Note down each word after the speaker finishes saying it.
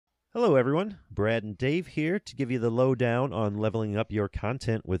Hello, everyone. Brad and Dave here to give you the lowdown on leveling up your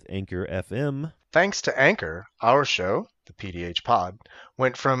content with Anchor FM. Thanks to Anchor, our show, the PDH Pod,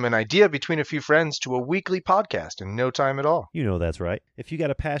 went from an idea between a few friends to a weekly podcast in no time at all. You know that's right. If you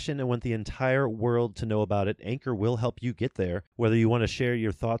got a passion and want the entire world to know about it, Anchor will help you get there. Whether you want to share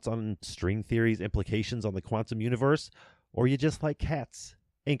your thoughts on string theory's implications on the quantum universe, or you just like cats,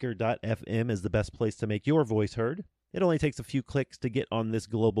 Anchor.fm is the best place to make your voice heard. It only takes a few clicks to get on this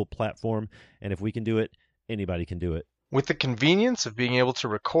global platform, and if we can do it, anybody can do it. With the convenience of being able to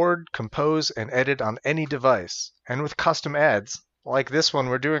record, compose, and edit on any device, and with custom ads, like this one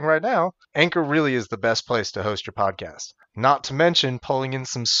we're doing right now, Anchor really is the best place to host your podcast. Not to mention pulling in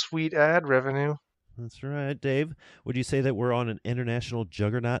some sweet ad revenue. That's right, Dave. Would you say that we're on an international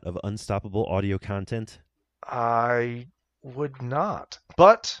juggernaut of unstoppable audio content? I would not,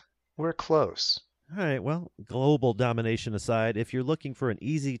 but we're close. All right, well, global domination aside, if you're looking for an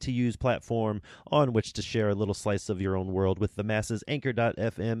easy-to-use platform on which to share a little slice of your own world with the masses,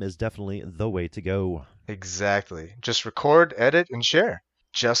 Anchor.fm is definitely the way to go. Exactly. Just record, edit, and share.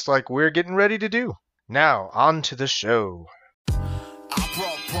 Just like we're getting ready to do. Now, on to the show. I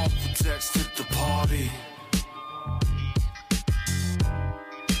brought Pump Protects to the party.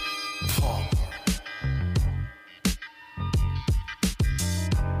 Pump.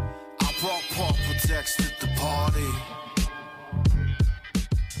 I brought Pump Protects to the party.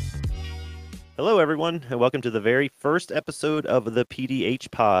 Hello, everyone, and welcome to the very first episode of the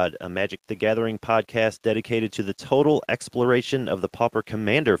PDH Pod, a Magic the Gathering podcast dedicated to the total exploration of the Pauper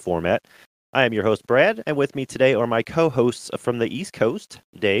Commander format. I am your host, Brad, and with me today are my co-hosts from the East Coast,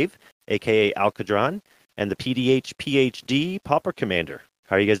 Dave, a.k.a. Alcadron, and the PDH PhD Pauper Commander.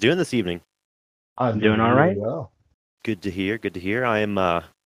 How are you guys doing this evening? I'm doing all right. Well. Good to hear, good to hear. I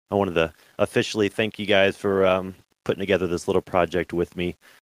wanted to officially thank you guys for putting together this little project with me.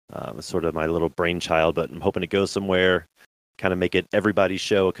 It's sort of my little brainchild, but I'm hoping it goes somewhere, kind of make it everybody's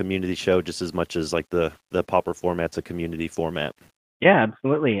show, a community show, just as much as like the Pauper format's a community format. Yeah,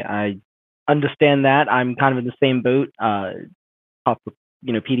 absolutely. I understand that. I'm kind of in the same boat. Pauper,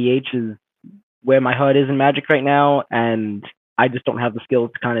 PDH is where my heart is in Magic right now, and I just don't have the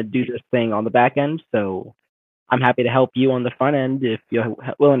skills to kind of do this thing on the back end. So I'm happy to help you on the front end if you're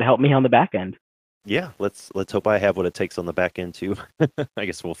willing to help me on the back end. Yeah, let's hope I have what it takes on the back end too. I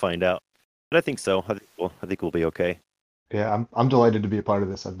guess we'll find out, but I think so. I think we'll be okay. Yeah, I'm delighted to be a part of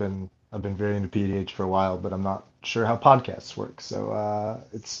this. I've been very into PDH for a while, but I'm not sure how podcasts work. So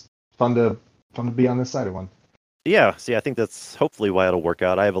it's fun to be on this side of one. Yeah, see, I think that's hopefully why it'll work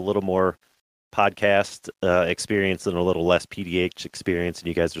out. I have a little more podcast experience and a little less PDH experience, and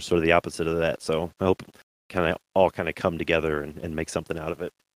you guys are sort of the opposite of that. So I hope all come together and make something out of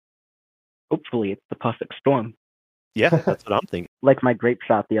it. Hopefully, it's the perfect storm. Yeah, that's what I'm thinking. Like my grape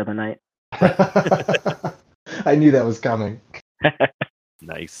shot the other night. I knew that was coming.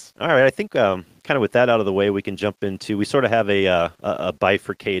 Nice. All right, I think kind of with that out of the way, we can jump into. We sort of have a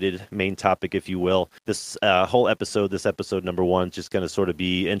bifurcated main topic, if you will. This whole episode, this episode number 1, is just going to sort of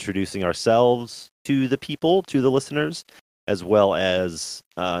be introducing ourselves to the people, to the listeners, as well as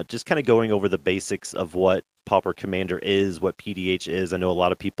just kind of going over the basics of what Pauper Commander is, what PDH is. I know a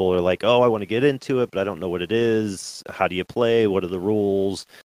lot of people are like, oh, I want to get into it, but I don't know what it is. How do you play? What are the rules?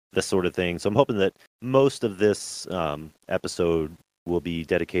 This sort of thing. So I'm hoping that most of this episode will be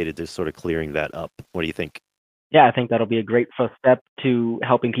dedicated to sort of clearing that up. What do you think? Yeah, I think that'll be a great first step to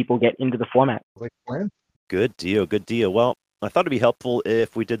helping people get into the format. Like plan? Good deal. Good deal. Well, I thought it'd be helpful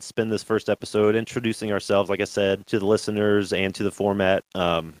if we did spend this first episode introducing ourselves, like I said, to the listeners and to the format.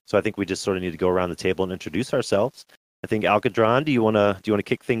 So I think we just sort of need to go around the table and introduce ourselves. I think Alcadron, do you want to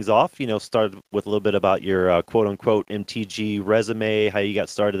kick things off? Start with a little bit about your quote unquote MTG resume, how you got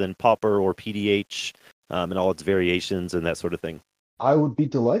started in Pauper or PDH, and all its variations and that sort of thing. I would be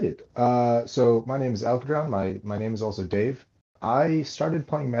delighted. So my name is Alcadron. My name is also Dave. I started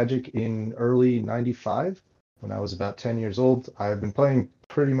playing Magic in early '95 when I was about 10 years old. I've been playing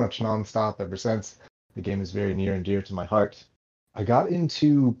pretty much nonstop ever since. The game is very near and dear to my heart. I got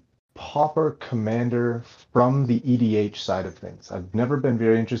into Pauper Commander from the EDH side of things. I've never been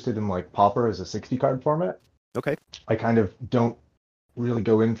very interested in like Pauper as a 60-card format. Okay. I kind of don't really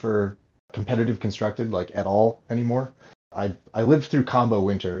go in for competitive constructed like at all anymore. I lived through Combo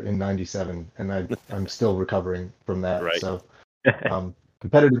Winter in '97, and I'm still recovering from that. Right. So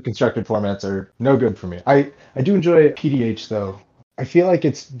competitive constructed formats are no good for me. I do enjoy PDH though. I feel like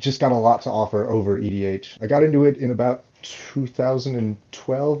it's just got a lot to offer over EDH. I got into it in about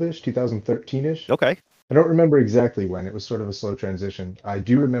 2012-ish, 2013-ish. Okay. I don't remember exactly when. It was sort of a slow transition. I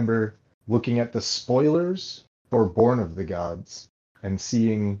do remember looking at the spoilers for Born of the Gods and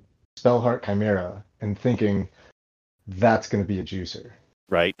seeing Spellheart Chimera and thinking that's going to be a juicer.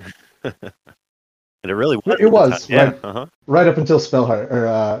 Right. And it really was. It at the time. was Yeah. Uh-huh. right up until Spellheart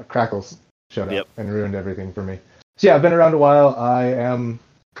or Crackles showed Yep. up and ruined everything for me. So yeah, I've been around a while. I am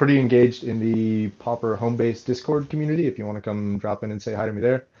pretty engaged in the Pauper Homebase Discord community. If you want to come drop in and say hi to me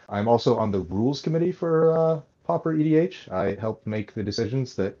there. I'm also on the rules committee for Pauper EDH. I help make the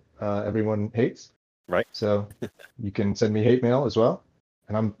decisions that everyone hates. Right. So you can send me hate mail as well.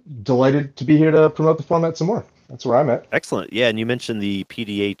 And I'm delighted to be here to promote the format some more. That's where I'm at. Excellent. Yeah, and you mentioned the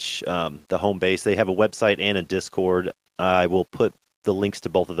PDH, the home base. They have a website and a Discord. I will put the links to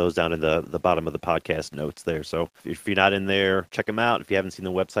both of those down in the bottom of the podcast notes there. So if you're not in there, check them out. If you haven't seen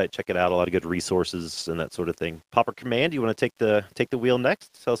the website, check it out. A lot of good resources and that sort of thing. Pauper Command, you want to take the wheel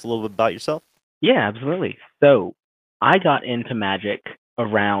next? Tell us a little bit about yourself. Yeah, absolutely. So I got into Magic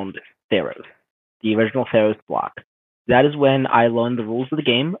around Theros, the original Theros block. That is when I learned the rules of the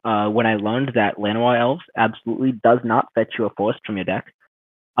game. When I learned that Llanowar Elves absolutely does not fetch you a forest from your deck.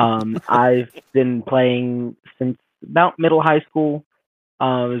 I've been playing since about middle high school. It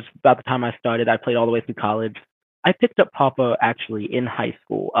was about the time I started. I played all the way through college. I picked up Pauper actually in high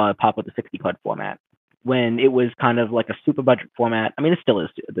school, Pauper the 60 card format, when it was kind of like a super budget format. I mean, it still is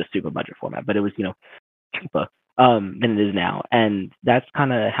the super budget format, but it was, cheaper than it is now. And that's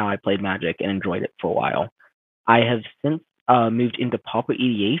kind of how I played Magic and enjoyed it for a while. I have since moved into Pauper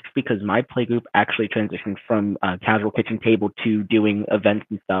EDH because my playgroup actually transitioned from casual kitchen table to doing events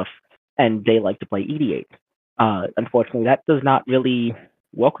and stuff, and they like to play EDH. Unfortunately, that does not really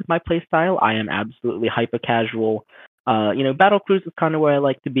work with my play style. I am absolutely hyper casual. Battle Cruise is kind of where I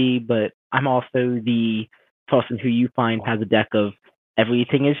like to be, but I'm also the person who you find has a deck of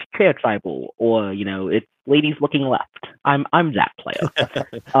everything is chair tribal, or it's ladies looking left. I'm that player.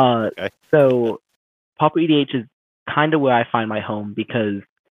 Okay. So Pauper EDH is kind of where I find my home because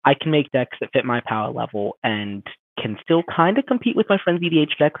I can make decks that fit my power level and can still kind of compete with my friends'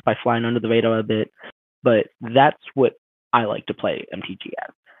 EDH decks by flying under the radar a bit. But that's what I like to play MTG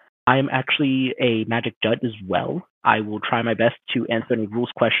as. I am actually a Magic judge as well. I will try my best to answer any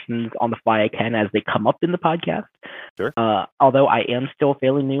rules questions on the fly I can as they come up in the podcast. Sure. Although I am still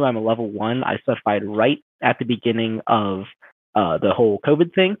fairly new, I'm a level 1. I certified right at the beginning of the whole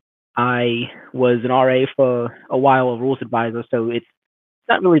COVID thing. I was an RA for a while, a rules advisor, so it's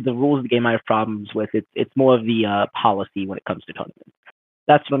not really the rules of the game I have problems with. It's more of the policy when it comes to tournaments.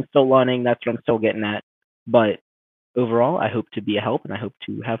 That's what I'm still learning. That's what I'm still getting at. But overall, I hope to be a help, and I hope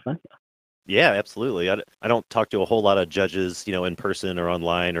to have fun. Yeah, absolutely. I don't talk to a whole lot of judges, in person or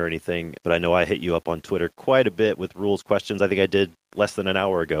online or anything, but I know I hit you up on Twitter quite a bit with rules questions. I think I did less than an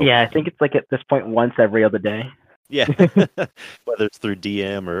hour ago. Yeah, I think it's like at this point once every other day. Yeah, whether it's through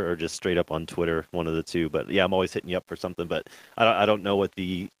DM or just straight up on Twitter, one of the two. But yeah, I'm always hitting you up for something. But I don't know what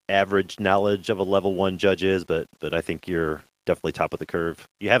the average knowledge of a level 1 judge is, but I think you're definitely top of the curve.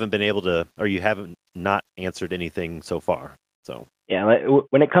 You haven't been able to, or you haven't not answered anything so far. So yeah,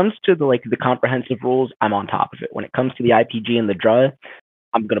 when it comes to the comprehensive rules, I'm on top of it. When it comes to the IPG and the draw,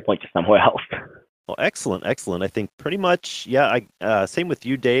 I'm gonna point you somewhere else. Well, excellent. I think pretty much, yeah. Same with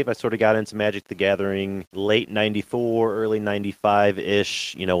you, Dave. I sort of got into Magic the Gathering late '94, early '95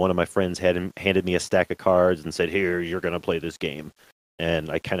 ish. One of my friends handed me a stack of cards and said, "Here, you're gonna play this game." And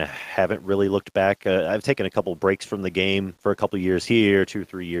I kind of haven't really looked back. I've taken a couple breaks from the game for a couple years here, 2 or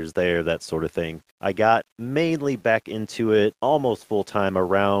 3 years there, that sort of thing. I got mainly back into it almost full time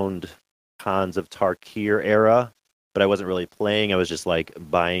around Khans of Tarkir era, but I wasn't really playing. I was just like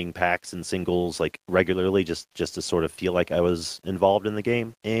buying packs and singles like regularly just to sort of feel like I was involved in the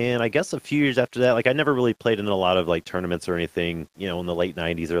game. And I guess a few years after that, like I never really played in a lot of like tournaments or anything, in the late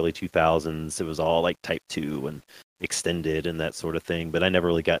 90s, early 2000s. It was all like Type 2 and Extended and that sort of thing, but I never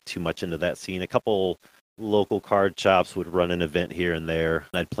really got too much into that scene. A couple local card shops would run an event here and there,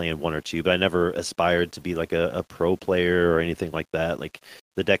 and I'd play in 1 or 2, but I never aspired to be like a pro player or anything like that. Like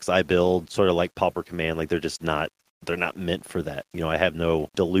the decks I build, sort of like Pauper Command, like they're not meant for that. I have no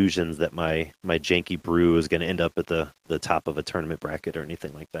delusions that my janky brew is going to end up at the top of a tournament bracket or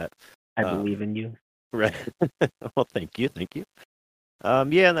anything like that. I believe in you. Right. Well, thank you.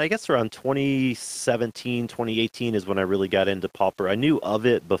 Yeah, and I guess around 2017, 2018 is when I really got into Pauper. I knew of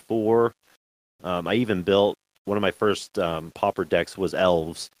it before. I even built one of my first Pauper decks was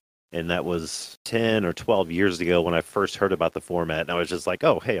Elves, and that was 10 or 12 years ago when I first heard about the format. And I was just like,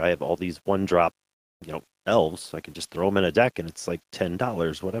 oh, hey, I have all these 1-drop, Elves. I can just throw them in a deck, and it's like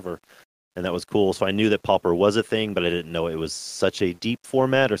 $10, whatever. And that was cool. So I knew that Pauper was a thing, but I didn't know it was such a deep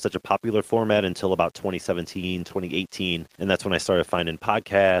format or such a popular format until about 2017, 2018. And that's when I started finding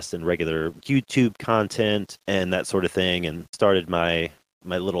podcasts and regular YouTube content and that sort of thing, and started my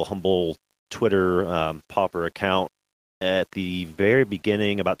my little humble Twitter Pauper account at the very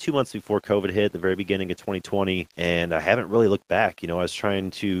beginning, about 2 months before COVID hit, the very beginning of 2020, and I haven't really looked back. I was trying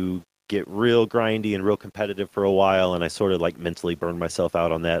to get real grindy and real competitive for a while, and I sort of like mentally burned myself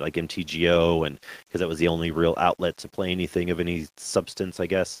out on that, like MTGO, and because that was the only real outlet to play anything of any substance, I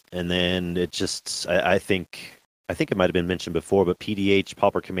guess. And then it just, I think it might have been mentioned before, but PDH,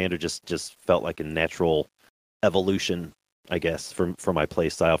 Pauper Commander, just felt like a natural evolution, I guess, for my play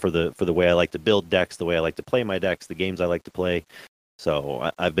style, for the way I like to build decks, the way I like to play my decks, the games I like to play. So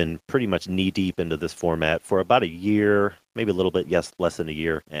I've been pretty much knee deep into this format for about a year, maybe a little bit, less than a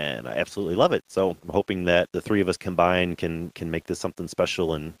year, and I absolutely love it. So I'm hoping that the three of us combined can make this something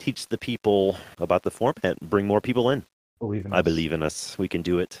special and teach the people about the format and bring more people in. I believe in us. We can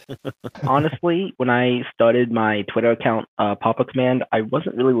do it. Honestly, when I started my Twitter account, Papa Command, I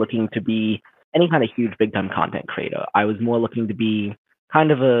wasn't really looking to be any kind of huge big time content creator. I was more looking to be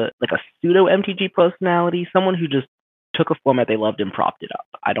kind of a pseudo MTG personality, someone who just took a format they loved and propped it up.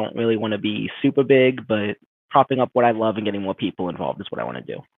 I don't really want to be super big, but propping up what I love and getting more people involved is what I want to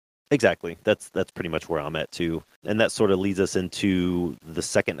do. Exactly. That's pretty much where I'm at too. And that sort of leads us into the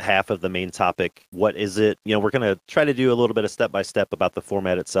second half of the main topic. What is it? We're going to try to do a little bit of step by step about the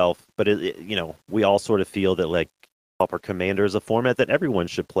format itself, but we all sort of feel that like Pauper Commander is a format that everyone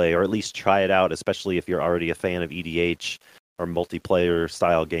should play, or at least try it out, especially if you're already a fan of EDH or multiplayer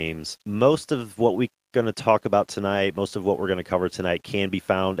style games. Most of what we're going to talk about tonight, most of what we're going to cover tonight can be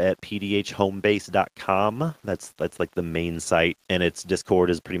found at pdhhomebase.com. That's like the main site, and its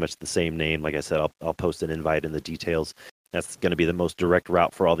Discord is pretty much the same name. Like I said, I'll post an invite in the details. That's going to be the most direct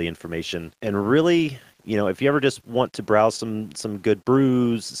route for all the information. And really, if you ever just want to browse some good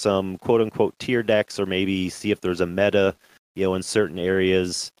brews, some quote-unquote tier decks, or maybe see if there's a meta, in certain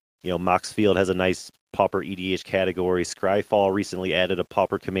areas, Moxfield has a nice Pauper EDH category. Scryfall recently added a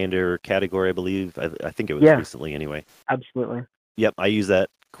Pauper Commander category, I believe. I think it was recently anyway. Absolutely. Yep, I use that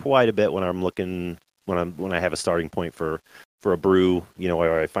quite a bit when I'm looking, when I have a starting point for a brew,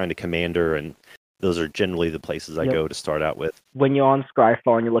 where I find a commander, and those are generally the places I go to start out with. When you're on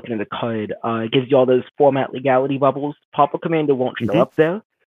Scryfall and you're looking at a card, it gives you all those format legality bubbles. Pauper Commander won't show up there,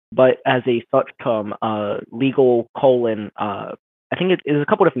 but as a search term, legal : I think there's a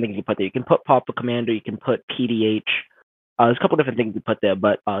couple different things you put there. You can put Pauper Commander, you can put PDH. There's a couple different things you put there,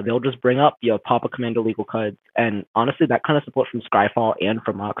 but they'll just bring up your Pauper Commander legal cards. And honestly, that kind of support from Scryfall and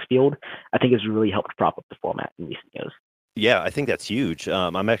from Moxfield, I think has really helped prop up the format in recent years. Yeah, I think that's huge.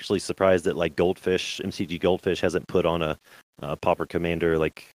 I'm actually surprised that like MCG Goldfish hasn't put on a Pauper Commander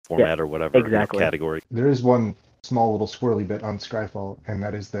like format or whatever category. There is one small little squirrely bit on Scryfall, and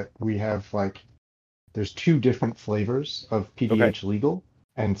that is that we have there's two different flavors of PDH legal,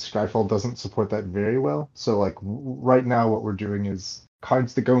 and Scryfall doesn't support that very well. So right now what we're doing is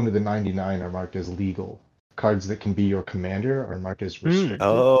cards that go into the 99 are marked as legal. Cards that can be your commander are marked as restricted.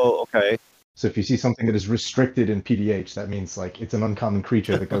 Oh, okay. So if you see something that is restricted in PDH, that means it's an uncommon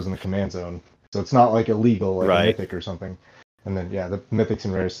creature that goes in the command zone. So it's not like illegal, a mythic or something. And then the mythics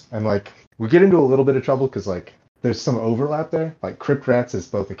and rares. And we get into a little bit of trouble because there's some overlap there. Like Crypt Rats is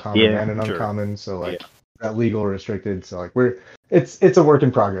both a common and an uncommon. So that legal or restricted. So it's a work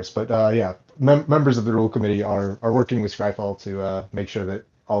in progress. But members of the rule committee are working with Scryfall to make sure that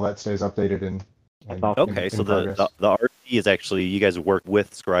all that stays updated and so the RC is actually, you guys work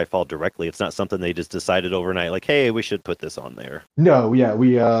with Scryfall directly. It's not something they just decided overnight, like, hey, we should put this on there. No, yeah,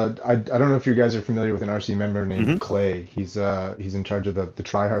 we I don't know if you guys are familiar with an RC member named Clay. He's in charge of the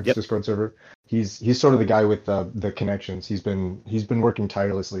Tryhards Discord server. He's sort of the guy with the connections. He's been working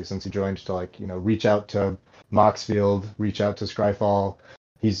tirelessly since he joined to reach out to Moxfield, reach out to Scryfall.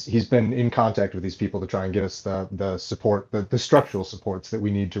 He's been in contact with these people to try and get us the support, the structural supports that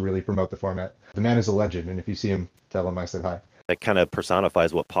we need to really promote the format. The man is a legend, and if you see him, tell him I said hi. That kind of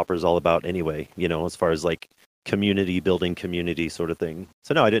personifies what Pauper's all about anyway, as far as community building community sort of thing.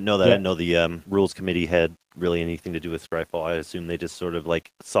 So no, I didn't know that. I didn't know the rules committee had really anything to do with Scryfall. I assume they just sort of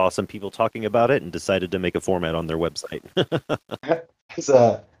saw some people talking about it and decided to make a format on their website. There's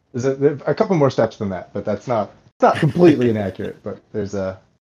a couple more steps than that, but that's not completely inaccurate. But there's a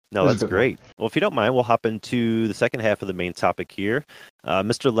No, that's great. Well, if you don't mind, we'll hop into the second half of the main topic here.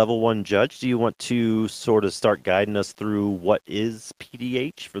 Mr. Level 1 Judge, do you want to sort of start guiding us through what is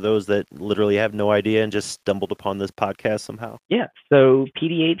PDH for those that literally have no idea and just stumbled upon this podcast somehow? Yeah, so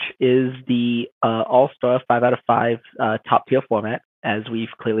PDH is the all-star 5 out of 5 top-tier format, as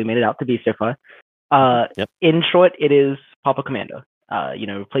we've clearly made it out to be so far. In short, it is Pauper Commander.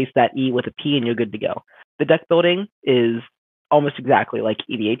 Replace that E with a P and you're good to go. The deck building is almost exactly like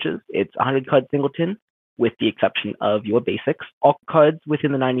EDH's. It's 100 card singleton with the exception of your basics. All cards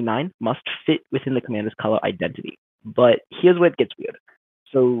within the 99 must fit within the commander's color identity. But here's where it gets weird.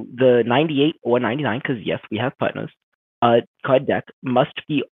 So the 98 or 99, because yes, we have partners, card deck must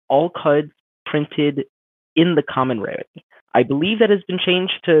be all cards printed in the common rarity. I believe that has been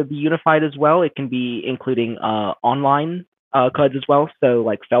changed to be unified as well. It can be including online cards as well. So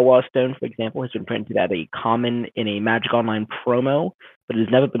like Felwar Stone, for example, has been printed as a common in a Magic Online promo, but it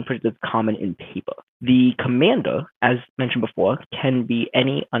has never been printed as common in paper. The commander, as mentioned before, can be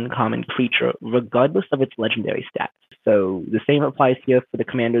any uncommon creature regardless of its legendary stats. So the same applies here for the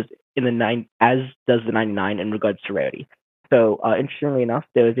commanders in the 9, as does the 99 in regards to rarity. So interestingly enough,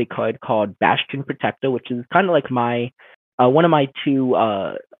 there is a card called Bastion Protector, which is kind of like my one of my two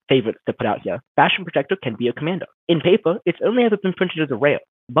favorites to put out here. Bastion Protector can be a commander. In paper, it's only ever been printed as a rare,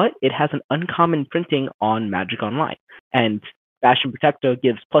 but it has an uncommon printing on Magic Online. And Bastion Protector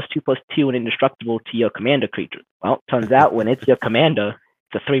gives +2/+2 and indestructible to your commander creatures. Well, turns out when it's your commander,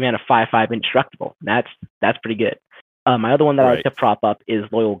 it's a 3-mana 5/5 indestructible. That's pretty good. My other one that I like to prop up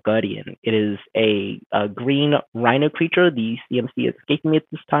is Loyal Guardian. It is a green rhino creature. The CMC is escaping me at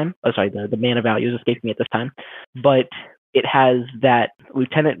this time. Oh, sorry, the mana value is escaping me at this time. But it has that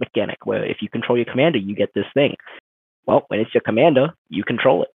lieutenant mechanic where if you control your commander, you get this thing. Well, when it's your commander, you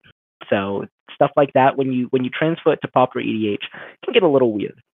control it. So stuff like that, when you transfer it to Pauper EDH, can get a little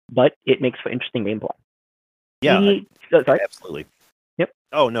weird, but it makes for interesting gameplay. Yeah, EDH, sorry. Absolutely. Yep.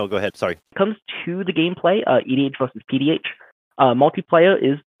 Oh no, go ahead. Sorry. Comes to the gameplay, EDH versus PDH. Multiplayer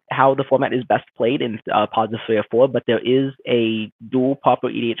is how the format is best played in pods of 3 or 4, but there is a dual Pauper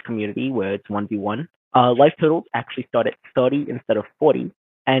EDH community where it's 1v1. Life totals actually start at 30 instead of 40,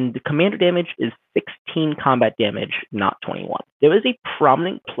 and the commander damage is 16 combat damage, not 21. There is a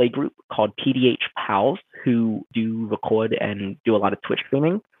prominent play group called PDH Pals who do record and do a lot of Twitch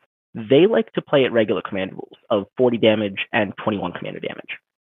streaming. They like to play at regular commander rules of 40 damage and 21 commander damage.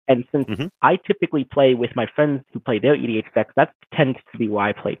 And since I typically play with my friends who play their EDH decks, that tends to be why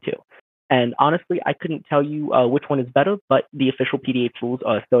I play too. And honestly, I couldn't tell you which one is better, but the official PDH rules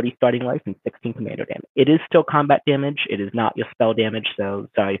are 30 starting life and 16 commander damage. It is still combat damage. It is not your spell damage, so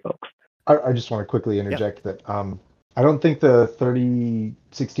sorry, folks. I just want to quickly interject that I don't think the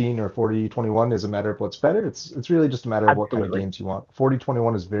 30-16 or 40-21 is a matter of what's better. It's really just a matter of what kind of games you want.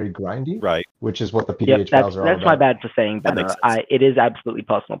 40-21 is very grindy, right? Which is what the PDH files are all about. That's my bad for saying better. It is absolutely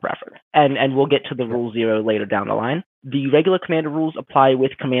personal preference. And we'll get to the rule 0 later down the line. The regular commander rules apply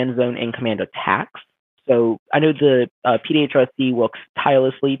with Command Zone and Commander Tax. So I know the PDHRC works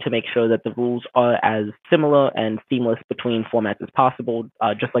tirelessly to make sure that the rules are as similar and seamless between formats as possible,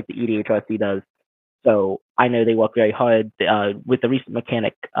 just like the EDHRC does. So I know they work very hard with the recent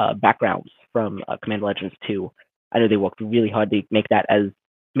mechanic backgrounds from Commander Legends 2. I know they worked really hard to make that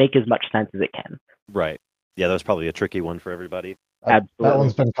make as much sense as it can. Right. Yeah, that was probably a tricky one for everybody. Absolutely. That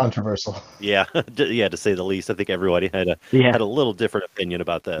one's been controversial. Yeah, yeah, to say the least. I think everybody had a little different opinion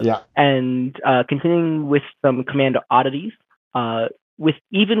about that. Yeah. And continuing with some commander oddities, with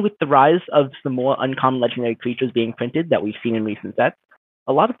the rise of some more uncommon legendary creatures being printed that we've seen in recent sets,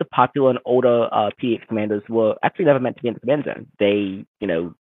 a lot of the popular and older PDH commanders were actually never meant to be in the command zone. They,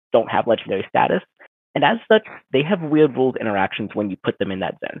 don't have legendary status, and as such, they have weird rules interactions when you put them in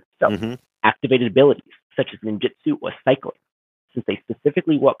that zone. So, activated abilities such as ninjutsu or cycling, since they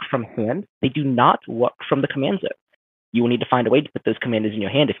specifically work from hand, they do not work from the command zone. You will need to find a way to put those commanders in your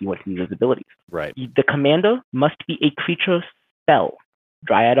hand if you want to use those abilities. Right. The commander must be a creature spell.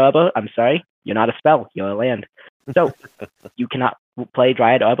 Dryad Arbor, I'm sorry, you're not a spell, you're a land. So you cannot play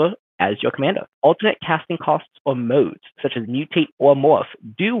Dryad Arbor as your commander. Alternate casting costs or modes, such as mutate or morph,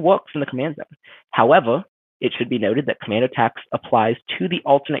 do work from the command zone. However, it should be noted that commander tax applies to the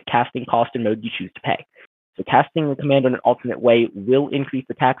alternate casting cost and mode you choose to pay. So casting the commander in an alternate way will increase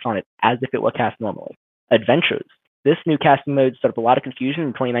the tax on it as if it were cast normally. Adventures. This new casting mode set up a lot of confusion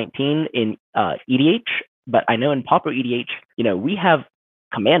in 2019 in EDH, but I know in Pauper EDH, we have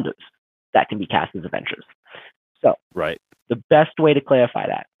commanders that can be cast as adventures. So the best way to clarify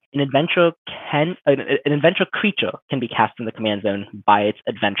that, an adventure creature can be cast in the command zone by its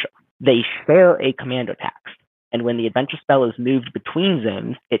adventure. They share a commander tax. And when the adventure spell is moved between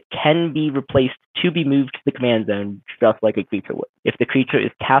zones, it can be replaced to be moved to the command zone, just like a creature would. If the creature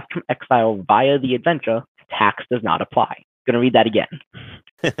is cast from exile via the adventure, tax does not apply. I'm going to read that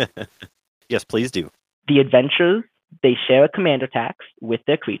again. Yes, please do. The adventures, they share a commander tax with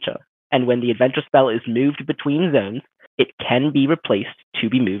their creature. And when the adventure spell is moved between zones, it can be replaced to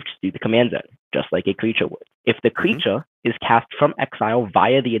be moved to the command zone, just like a creature would. If the creature is cast from exile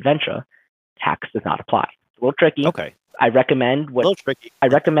via the adventure, tax does not apply. A little tricky. Okay. I recommend A little tricky. I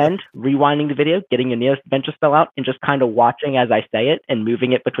recommend rewinding the video, getting your nearest adventure spell out, and just kind of watching as I say it and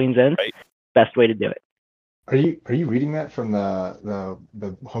moving it between zones. Right. Best way to do it. Are you reading that from the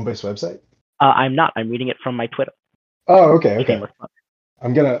home base website? I'm not. I'm reading it from my Twitter. Oh, okay. Shameless plug. I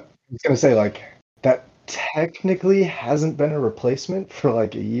was gonna say like that technically hasn't been a replacement for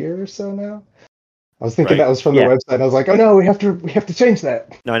like a year or so now. I was thinking Right. that was from the Yeah. website. I was like, oh no, we have to change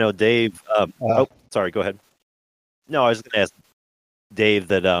that. No, I know Dave. Oh, sorry. Go ahead. No, I was going to ask Dave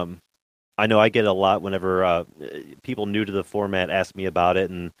that I know I get a lot whenever people new to the format ask me about it,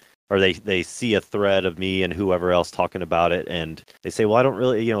 and or they see a thread of me and whoever else talking about it, and they say, well, I don't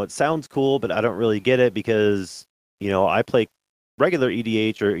really, it sounds cool, but I don't really get it because I play regular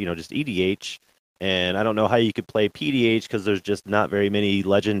EDH or just EDH, and I don't know how you could play PDH because there's just not very many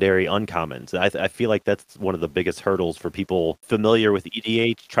legendary uncommons. I feel like that's one of the biggest hurdles for people familiar with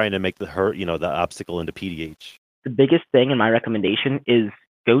EDH trying to make the obstacle into PDH. The biggest thing in my recommendation is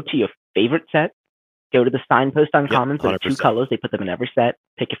go to your favorite set, go to the signpost on commons. There are 2 100%. colors. They put them in every set.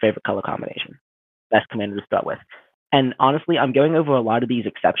 Pick your favorite color combination. Best commander to start with. And honestly, I'm going over a lot of these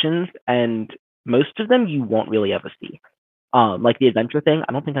exceptions, and most of them you won't really ever see. Like the adventure thing,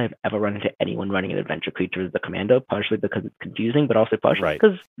 I don't think I've ever run into anyone running an adventure creature as the commander, partially because it's confusing, but also partially Right.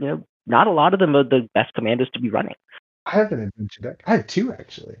 because, not a lot of them are the best commanders to be running. I have an adventure deck. I had 2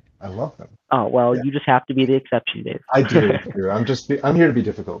 actually. I love them. Oh, well, Yeah. you just have to be the exception, Dave. I do. I'm here to be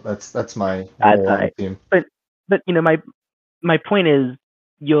difficult. That's my role on the team. But my point is,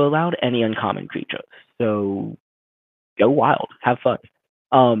 you're allowed any uncommon creature, so go wild, have fun.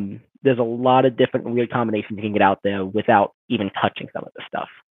 There's a lot of different weird combinations you can get out there without even touching some of the stuff.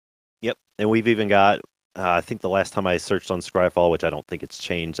 Yep, and we've even got. I think the last time I searched on Scryfall, which I don't think it's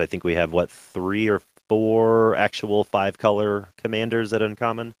changed, I think we have 3 or 4 actual 5-color commanders at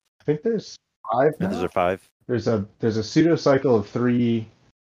uncommon. I think there's 5 now. Those are 5. There's a pseudo cycle of 3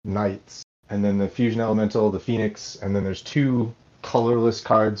 knights, and then the fusion elemental, the phoenix, and then there's 2 colorless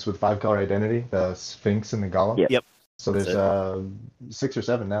cards with 5-color identity, the Sphinx and the Golem. Yep. So there's 6 or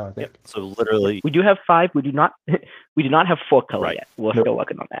 7 now, I think. Yep. So literally, We do have 5. We do not have 4 color Right. yet. We're Nope. still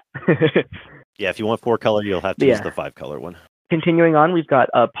working on that. yeah, if you want 4-color, you'll have to Yeah. use the 5-color one. Continuing on, we've got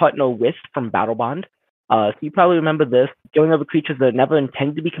Partner With from Battle Bond. So you probably remember this. Going over creatures that never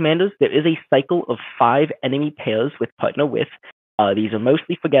intended to be commanders, there is a cycle of 5 enemy pairs with Partner With. These are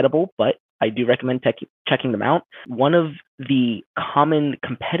mostly forgettable, but I do recommend checking them out. One of the common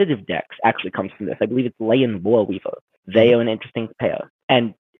competitive decks actually comes from this. I believe it's Leyen Warweaver. They are an interesting pair.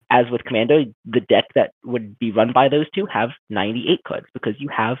 And as with Commander, the deck that would be run by those 2 have 98 cards because you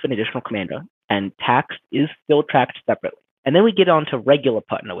have an additional commander, and tax is still tracked separately. And then we get on to regular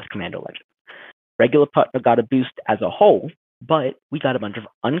Partner with Commander Legends. Regular Partner got a boost as a whole, but we got a bunch of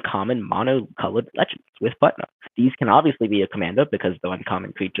uncommon mono-colored legends with Partner. These can obviously be a commander because they're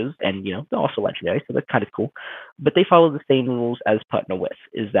uncommon creatures, and they're also legendary, so that's kind of cool. But they follow the same rules as Partner With,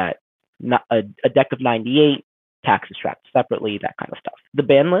 is that not a deck of 98, tax is tracked separately, that kind of stuff. The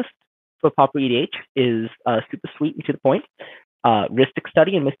ban list for Pauper EDH is super sweet and to the point. Rhystic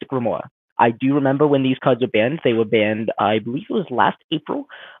Study and Mystic Remora. I do remember when these cards were banned. They were banned, I believe it was last April,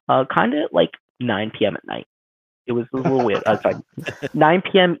 kind of like 9 p.m. at night. It was a little weird. Sorry, 9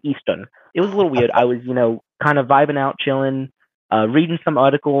 p.m. Eastern. It was a little weird. I was, kind of vibing out, chilling, reading some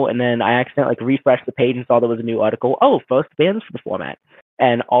article, and then I accidentally refreshed the page and saw there was a new article. Oh, first bans for the format.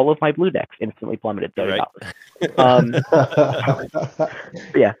 And all of my blue decks instantly plummeted $30.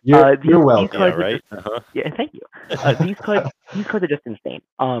 Yeah. You're welcome. Yeah, cards right? Yeah, thank you. These cards are just insane.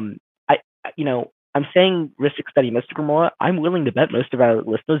 I'm saying Rhystic Study, Mystic Remora. I'm willing to bet most of our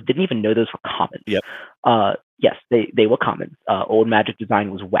listeners didn't even know those were commons. Yep. Yes, they were commons. Old Magic design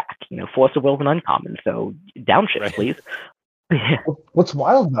was whack. Force of Will's an uncommon, so downshift, Right. please. What's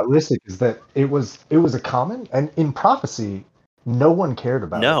wild about Rhystic is that it was a common, and in Prophecy, no one cared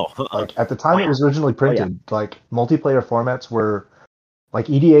about it. No. Like at the time Oh, it was originally printed, like multiplayer formats were like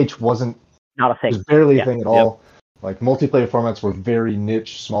EDH wasn't Not a it was thing. barely Yeah. a thing at all. Like multiplayer formats were very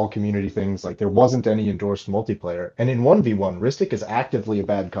niche, small community things. Like there wasn't any endorsed multiplayer. And in 1v1, Rhystic is actively a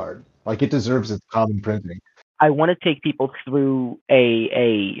bad card. Like it deserves its common printing. I want to take people through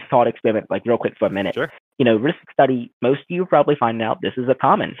a thought experiment, like real quick for a minute. Sure. Rhystic Study, most of you probably find out this is a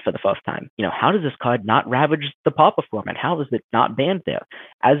common for the first time. How does this card not ravage the Pauper format? How is it not banned there?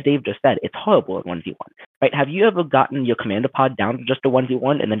 As Dave just said, it's horrible at 1v1. Right? Have you ever gotten your commander pod down to just a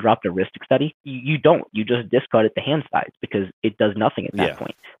 1v1 and then dropped a Rhystic Study? You don't. You just discard it to hand size because it does nothing at that Yeah.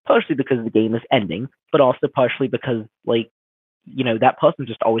 point. Partially because the game is ending, but also partially because, that person's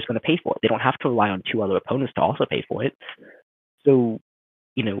just always going to pay for it. They don't have to rely on 2 other opponents to also pay for it. So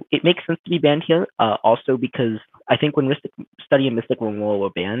it makes sense to be banned here. Also because I think when Mystic Study and Mystic Lore were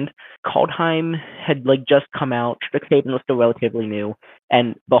banned, Kaldheim had just come out. Strixhaven was still relatively new,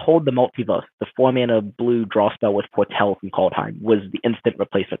 and behold the multiverse, the 4-mana blue draw spell with Portell from Kaldheim was the instant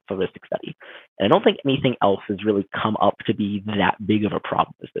replacement for Mystic Study. And I don't think anything else has really come up to be that big of a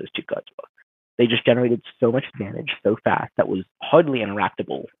problem as those two cards were. They just generated so much damage so fast that was hardly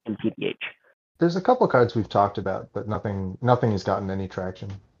interactable in PDH. There's a couple cards we've talked about, but nothing has gotten any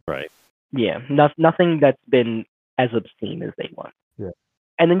traction. Right. Yeah, nothing that's been as obscene as they want. Yeah.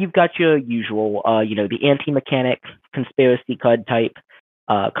 And then you've got your usual, the anti-mechanic, conspiracy card type,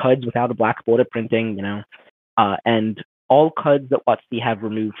 cards without a black border printing, and all cards that WotC have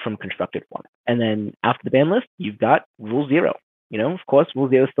removed from constructed format. And then after the ban list, you've got Rule 0. Of course, Rule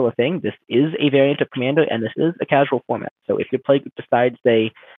 0 is still a thing. This is a variant of Commander, and this is a casual format. So if your playgroup decides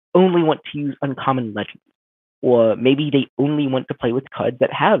they only want to use uncommon legends, or maybe they only want to play with cards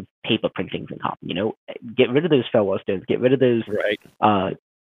that have paper printings in common, get rid of those Fellwar Stones, get rid of those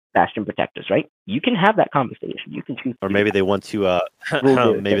Bastion Protectors, right? You can have that conversation. You can choose. Or maybe they want to,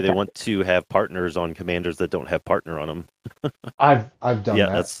 maybe they want to have partners on commanders that don't have partner on them. I've done that. Yeah,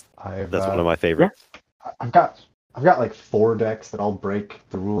 that's one of my favorites. Yeah. I've got like 4 decks that all break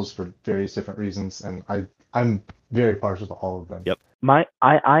the rules for various different reasons, and I'm very partial to all of them. Yep.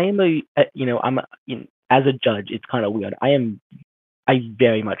 As a judge, it's kind of weird. I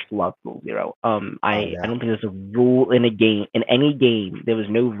very much love Rule 0. I don't think there's a rule in any game. There was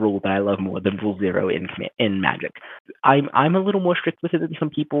no rule that I love more than Rule 0 in Magic. I'm a little more strict with it than some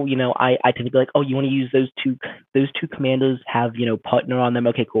people. I tend to be like, oh, you want to use those two commanders, have partner on them.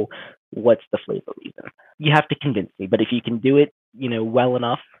 Okay, cool. What's the flavor reason? You have to convince me, but if you can do it, well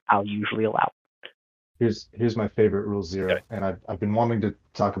enough, I'll usually allow it. Here's my favorite Rule 0, and I've been wanting to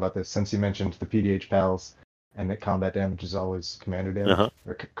talk about this since you mentioned the PDH pals, and that combat damage is always commander damage,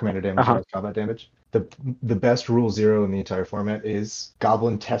 or commander damage is always combat damage. The best Rule 0 in the entire format is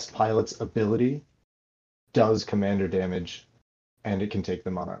Goblin Test Pilot's ability does commander damage, and it can take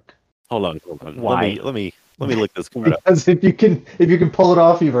the Monarch. Hold on. Why? Let me look this card up. Because if you can pull it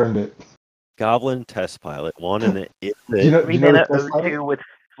off, you've earned it. Goblin Test Pilot, 1 and it. 3 mana O2 with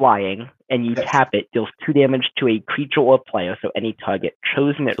flying, and you tap it, deals 2 damage to a creature or player, so any target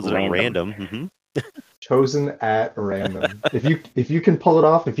chosen at random. Mm-hmm. Chosen at random. If you can pull it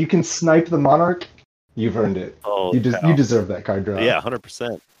off, if you can snipe the Monarch, you've earned it. Oh, you deserve that card draw. Yeah,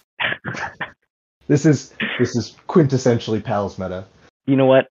 100%. This is quintessentially Pals meta. You know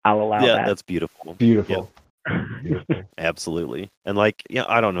what? I'll allow that. Yeah, that's beautiful. Beautiful. Yep. Absolutely. And I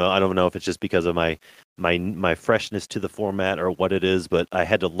don't know if it's just because of my freshness to the format or what it is, but I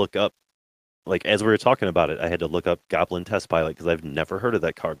had to look up, as we were talking about it, I had to look up Goblin Test Pilot because I've never heard of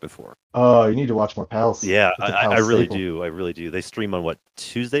that card before. Oh, you need to watch more Pals. Yeah, I really do. I really do. They stream on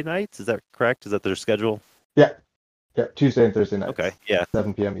Tuesday nights? Is that correct? Is that their schedule? Yeah, Tuesday and Thursday nights. Okay, yeah.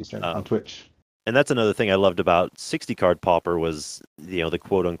 7 p.m. Eastern on Twitch. And that's another thing I loved about 60 card Pauper was, the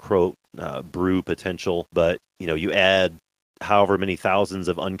quote unquote brew potential. But, you add however many thousands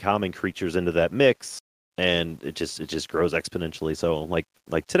of uncommon creatures into that mix, and it just grows exponentially. So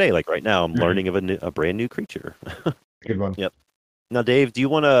like today, right now, I'm learning of a brand new creature. Good one. Yep. Now, Dave, do you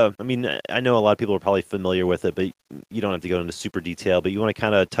want to, I know a lot of people are probably familiar with it, but you don't have to go into super detail, but you want to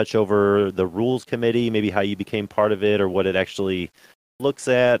kind of touch over the rules committee, maybe how you became part of it or what it actually looks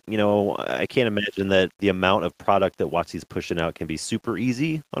at. I can't imagine that the amount of product that WotC's pushing out can be super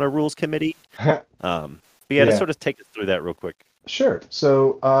easy on a rules committee. But to sort of take us through that real quick. Sure.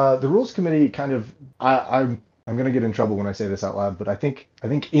 So the rules committee kind of, I'm going to get in trouble when I say this out loud, but I think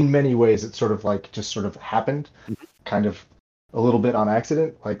in many ways it sort of just sort of happened, kind of a little bit on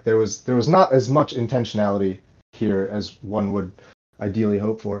accident. There was not as much intentionality here as one would ideally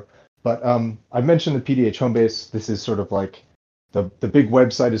hope for. But I've mentioned the PDH home base. This is sort of the big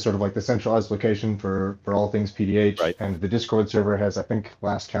website is sort of the centralized location for all things PDH. Right. And the Discord server has, I think,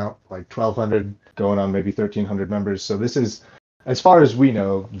 last count, 1,200 going on maybe 1,300 members. So this is, as far as we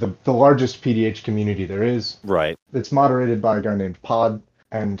know, the largest PDH community there is. Right. It's moderated by a guy named Pod.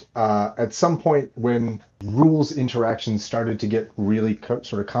 And at some point when rules interactions started to get really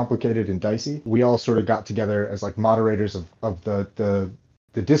sort of complicated and dicey, we all sort of got together as moderators of the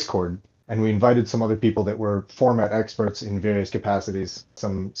Discord. And we invited some other people that were format experts in various capacities,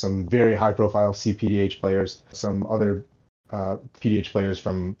 some very high-profile CPDH players, some other PDH players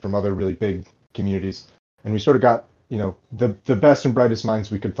from other really big communities. And we sort of got, the best and brightest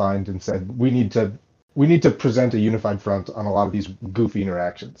minds we could find and said, we need to present a unified front on a lot of these goofy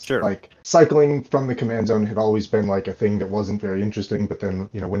interactions. Sure. Cycling from the command zone had always been a thing that wasn't very interesting, but then,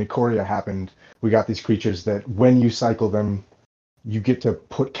 when Ikoria happened, we got these creatures that when you cycle them, you get to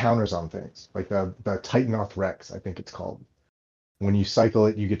put counters on things, like the Titanoth Rex, I think it's called. When you cycle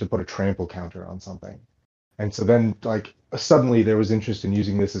it, you get to put a trample counter on something. And so then, like, suddenly there was interest in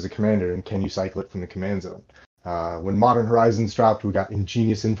using this as a commander, and can you cycle it from the command zone? When Modern Horizons dropped, we got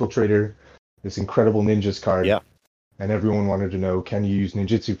Ingenious Infiltrator, this incredible ninjas card. Yeah. And everyone wanted to know, can you use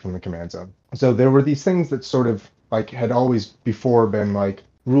ninjutsu from the command zone? So there were these things that sort of like had always before been like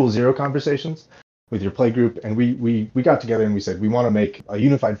rule zero conversations with your play group, and we got together and we said we want to make a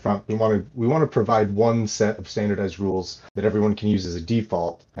unified front. We want to provide one set of standardized rules that everyone can use as a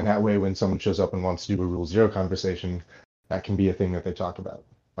default, and that way when someone shows up and wants to do a rule zero conversation, that can be a thing that they talk about.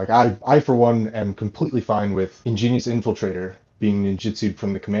 Like I for one am completely fine with Ingenious Infiltrator being ninjutsu'd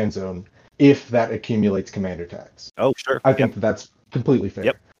from the command zone if that accumulates commander tags. Oh, sure. I think that's completely fair.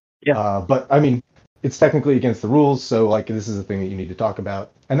 Yep. Yeah. But I mean, it's technically against the rules, so like this is a thing that you need to talk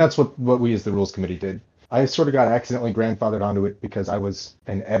about, and that's what we as the rules committee did. I sort of got accidentally grandfathered onto it because I was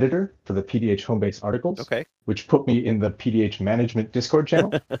an editor for the PDH Homebase articles, Okay. which put me in the PDH management Discord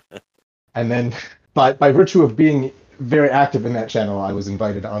channel. And then by virtue of being very active in that channel, I was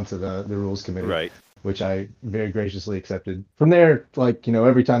invited onto the rules committee, Right. which I very graciously accepted. From there, like, you know,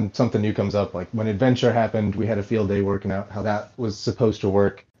 every time something new comes up, like when Adventure happened, we had a field day working out how that was supposed to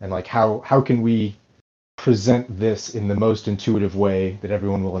work, and like how can we present this in the most intuitive way that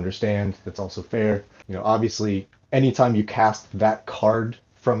everyone will understand, that's also fair. You know, obviously, anytime you cast that card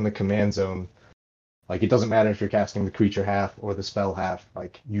from the command zone, like it doesn't matter if you're casting the creature half or the spell half,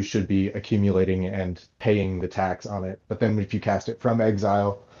 like you should be accumulating and paying the tax on it. But then if you cast it from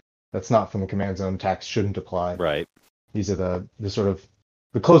exile, that's not from the command zone, tax shouldn't apply. Right. These are the sort of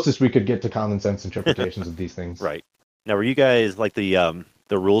the closest we could get to common sense interpretations of these things. Right. Now, were you guys like the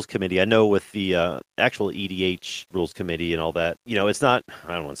rules committee? I know with the actual EDH rules committee and all that, you know, it's not,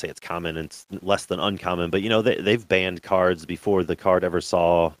 I don't want to say it's common, it's less than uncommon, but you know, they've banned cards before the card ever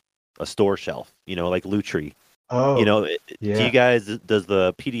saw a store shelf, you know, like Lutri. Oh, You know, yeah. do you guys, does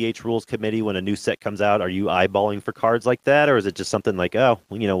the PDH rules committee, when a new set comes out, are you eyeballing for cards like that? Or is it just something like, oh,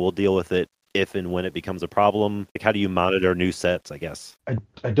 you know, we'll deal with it if and when it becomes a problem? Like, how do you monitor new sets, I guess?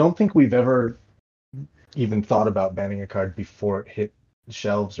 I don't think we've ever even thought about banning a card before it hit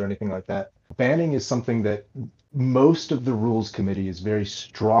shelves or anything like that. Banning is something that most of the rules committee is very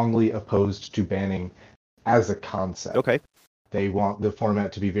strongly opposed to banning as a concept. Okay. They want the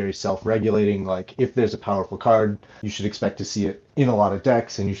format to be very self-regulating. Like, if there's a powerful card, you should expect to see it in a lot of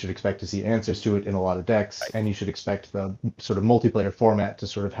decks, and you should expect to see answers to it in a lot of decks, and you should expect the sort of multiplayer format to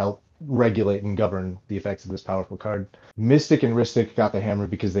sort of help regulate and govern the effects of this powerful card. Mystic and Rhystic got the hammer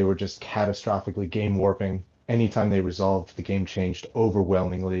because they were just catastrophically game warping. Anytime they resolved, the game changed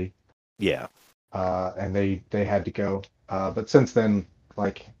overwhelmingly, Yeah. and they had to go. But since then,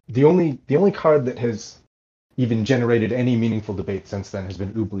 like the only card that has even generated any meaningful debate since then has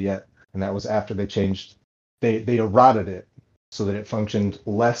been Oubliette, and that was after they changed. They eroded it so that it functioned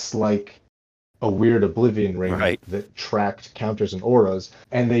less like a weird Oblivion ring Right. that tracked counters and auras,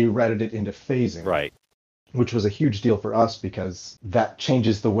 and they routed it into phasing, Right. which was a huge deal for us because that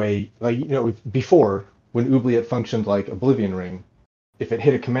changes the way, like, you know, before when Oubliette functioned like Oblivion ring, if it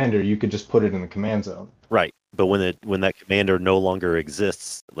hit a commander, you could just put it in the command zone. Right. But when that commander no longer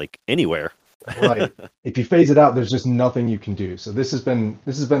exists, like anywhere. Right. If you phase it out, there's just nothing you can do. So this has been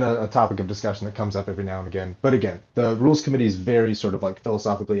a topic of discussion that comes up every now and again. But again, the rules committee is very sort of like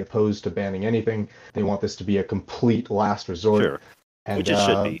philosophically opposed to banning anything. They want this to be a complete last resort. Sure. And Which it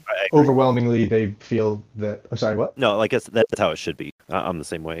should be. I agree. overwhelmingly, they feel that. I'm sorry, what? No, like that's how it should be. I'm the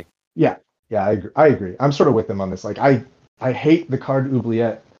same way. Yeah, I agree. I'm sort of with them on this. Like, I hate the card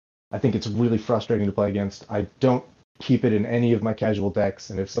Oubliette. I think it's really frustrating to play against. I don't keep it in any of my casual decks,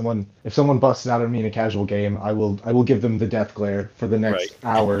 and if someone busts out at me in a casual game, I will give them the death glare for the next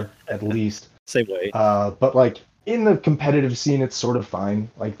hour at least. Same way. But like in the competitive scene, it's sort of fine.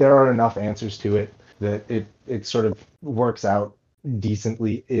 Like there are enough answers to it that it sort of works out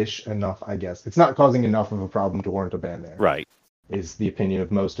decently-ish enough, I guess. It's not causing enough of a problem to warrant a ban there. Right. Is the opinion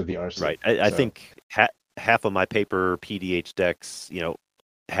of most of the RC. Right. I think half of my paper PDH decks, you know,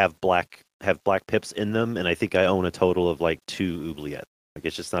 have black pips in them, and I think I own a total of like 2 Oubliette. Like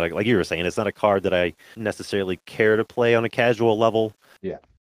it's just not like you were saying, it's not a card that I necessarily care to play on a casual level. Yeah,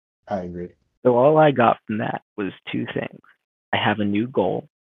 I agree. So all I got from that was 2 things. I have a new goal: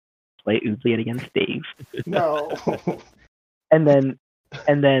 play Oubliette against Dave, No. and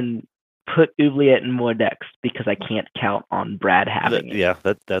then put Oubliette in more decks because I can't count on Brad having it. Yeah,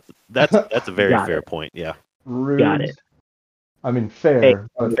 that's a very Got fair it. point. Yeah. Rude. Got it. I mean, fair. Hey,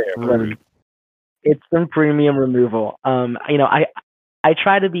 but fair, but rude. It's some premium removal. You know, I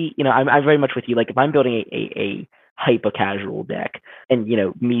try to be, you know, I'm very much with you. Like if I'm building a hyper casual deck. And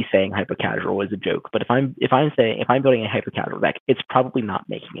me saying hyper casual is a joke, but if I'm building a hyper casual deck, it's probably not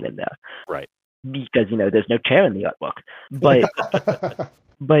making it in there. Right. Because there's no chair in the artbook.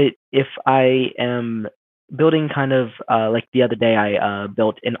 But if I am building kind of like the other day, I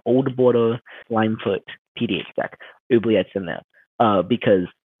built an old border Slimefoot PDH deck. Oubliette's in there because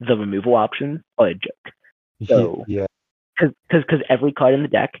the removal options are a joke. So yeah, because every card in the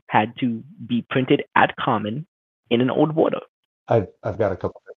deck had to be printed at common in an old border. I've got a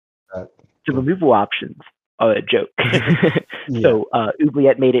couple of that. The removal options are a joke. Yeah. So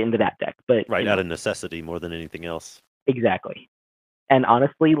Oubliette made it into that deck, but Right, out of necessity more than anything else. exactly. And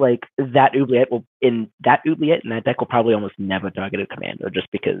honestly, like that Oubliette in that deck will probably almost never target a commander just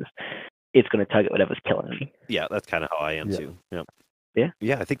because it's going to target whatever's killing me. Yeah, that's kind of how I am Yeah. too. Yep.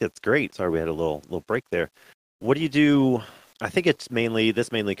 Yeah. I think that's great. Sorry, we had a little break there. What do you do? I think this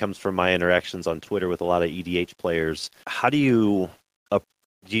mainly comes from my interactions on Twitter with a lot of EDH players. How do you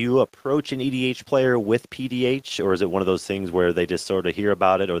approach an EDH player with PDH, or is it one of those things where they just sort of hear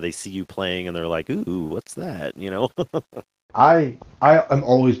about it or they see you playing and they're like, "Ooh, what's that?" I am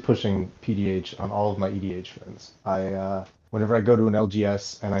always pushing PDH on all of my EDH friends. Whenever I go to an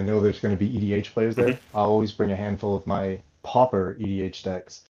LGS and I know there's going to be EDH players there, I'll always bring a handful of my Pauper EDH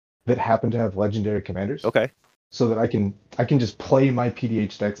decks that happen to have legendary commanders. Okay. So that I can just play my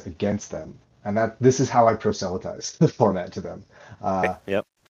PDH decks against them, and this is how I proselytize the format to them. Yep.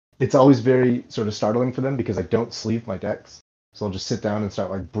 It's always very sort of startling for them because I don't sleeve my decks. So I'll just sit down and start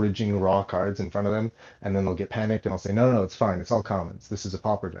like bridging raw cards in front of them, and then they'll get panicked, and I'll say, no, it's fine, it's all commons. This is a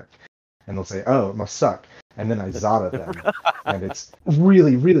Pauper deck. And they'll say, oh, it must suck. And then I Zada them, and it's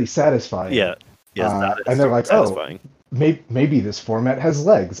really, really satisfying. Yeah. Yes. And they're like, satisfying. Maybe this format has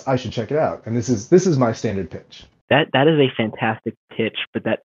legs. I should check it out. And this is my standard pitch. That is a fantastic pitch, but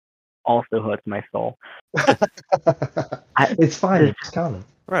that also hurts my soul. It's fine. It's common.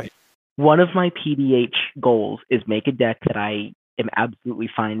 Right. One of my PDH goals is make a deck that I am absolutely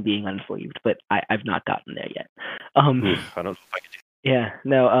fine being unsleeved, but I've not gotten there yet. Oof, I don't know if I can do Yeah,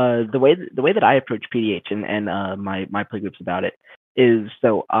 no. The way that I approach PDH and my playgroups about it is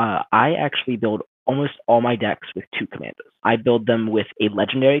so I actually build almost all my decks with two commanders. I build them with a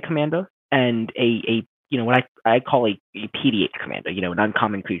legendary commander and a what I call a PDH commander, an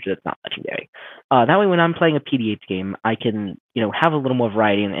uncommon creature that's not legendary. That way, when I'm playing a PDH game, I can have a little more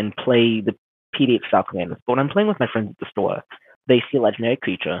variety and play the PDH style commanders. But when I'm playing with my friends at the store, they see a legendary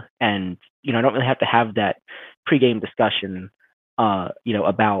creature, and I don't really have to have that pregame discussion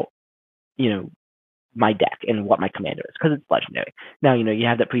about my deck and what my commander is because it's legendary. Now you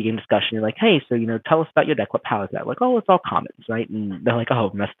have that pregame discussion. You're like, hey, so tell us about your deck. What power is that? Like, oh, it's all commons, right? And they're like, oh,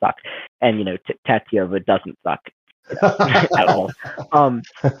 it must suck. And Tatyova doesn't suck at all.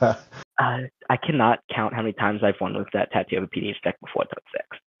 I cannot count how many times I've won with that Tatyova PDH deck before turn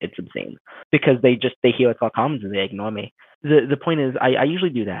 6. It's insane because they hear it's all commons and they ignore me. The point is, I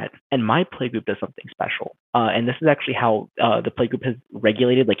usually do that, and my playgroup does something special. And this is actually how the playgroup has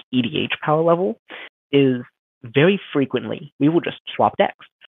regulated like EDH power level. Is very frequently we will just swap decks,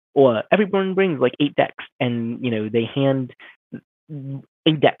 or everyone brings like 8 decks, and they hand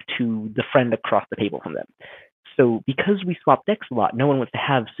a deck to the friend across the table from them. So because we swap decks a lot, no one wants to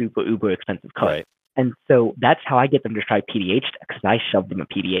have super uber expensive cards. Right. And so that's how I get them to try PDH decks. I shove them a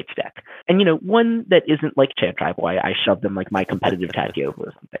PDH deck. And one that isn't like Chair Tribal, I shove them like my competitive Tatyova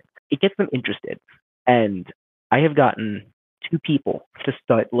or something. It gets them interested. And I have gotten 2 people to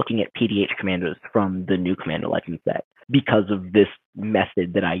start looking at PDH commanders from the new Commander Legends set because of this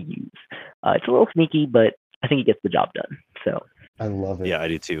method that I use. It's a little sneaky, but I think it gets the job done. So I love it. Yeah, I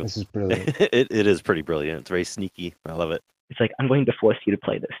do too. This is brilliant. it is pretty brilliant. It's very sneaky. I love it. it's like, I'm going to force you to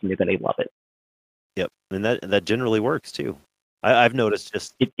play this, and you're going to love it. Yep, and that generally works too. I've noticed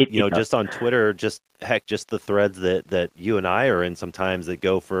just just on Twitter, just the threads that you and I are in sometimes that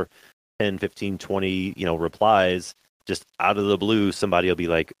go for 10, 15, 20 replies. Just out of the blue, somebody will be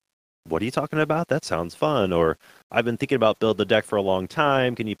like, "What are you talking about? That sounds fun." Or, "I've been thinking about building a deck for a long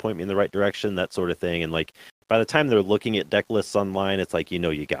time. Can you point me in the right direction?" That sort of thing. And like by the time they're looking at deck lists online, it's like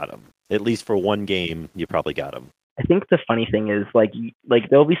you got them. At least for one game, you probably got them. I think the funny thing is like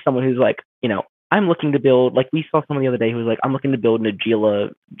there'll be someone who's like, I'm looking to build, like we saw someone the other day who was like, I'm looking to build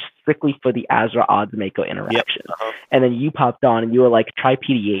Najeela strictly for the Azra Odds Maker interaction. Yep. Uh-huh. And then you popped on and you were like, try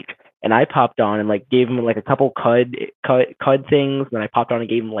PD8. And I popped on and like gave him like a couple CUD things. And then I popped on and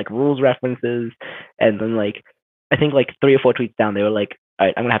gave him like rules references. And then like, I think like 3 or 4 tweets down, they were like, all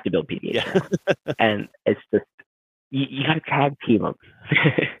right, I'm going to have to build PD8. Yeah. And it's just, you got to tag team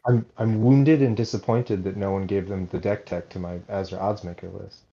them. I'm wounded and disappointed that no one gave them the deck tech to my Azra Odds Maker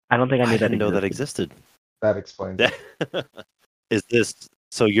list. I don't think I knew that didn't know that existed. that explains it. Is this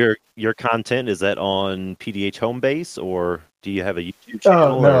so? Your content, is that on PDH Homebase, or do you have a YouTube Oh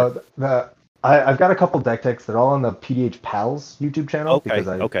channel? Or... no, I've got a couple deck techs. They're all on the PDH Pals YouTube channel Okay, because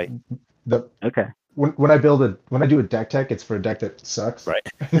okay, Okay. when I do a deck tech, it's for a deck that sucks. right.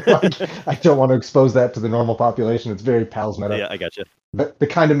 Like, I don't want to expose that to the normal population. It's very Pals meta. Yeah, I got you. The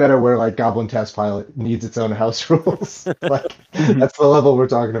kind of meta where like Goblin Test Pilot needs its own house rules. Like that's the level we're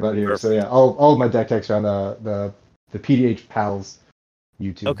talking about here. So yeah, all of my deck techs are on the PDH Pals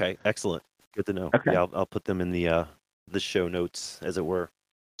YouTube. Okay, excellent. Good to know. Okay. Yeah, I'll put them in the show notes, as it were.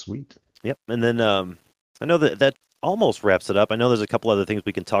 Sweet. Yep. And then I know that almost wraps it up. I know there's a couple other things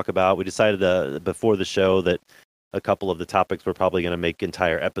we can talk about. We decided before the show that a couple of the topics we're probably going to make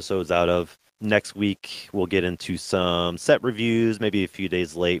entire episodes out of. Next week, we'll get into some set reviews, maybe a few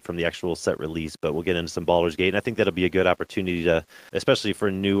days late from the actual set release, but we'll get into some Baldur's Gate. And I think that'll be a good opportunity to, especially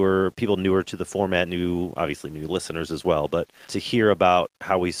for people newer to the format, obviously new listeners as well, but to hear about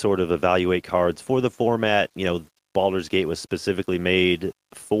how we sort of evaluate cards for the format. Baldur's Gate was specifically made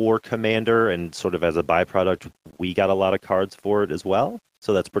for Commander, and sort of as a byproduct, we got a lot of cards for it as well.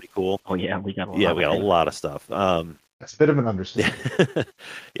 So that's pretty cool. Oh yeah, we got a lot. Yeah, we got a lot of stuff. That's a bit of an understatement.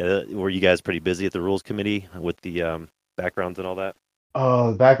 Yeah, were you guys pretty busy at the rules committee with the backgrounds and all that?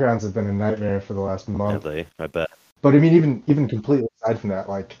 Oh, the backgrounds have been a nightmare for the last month. I bet. But I mean, even completely aside from that,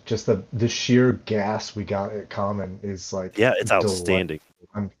 like just the sheer gas we got at Common is like it's outstanding.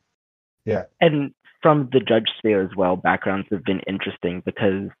 Yeah. And from the judge sphere as well, backgrounds have been interesting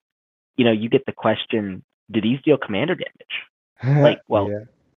because, you get the question, do these deal commander damage? Like, well, yeah.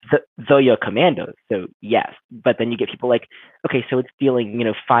 though you're commander, so yes. But then you get people like, okay, so it's dealing,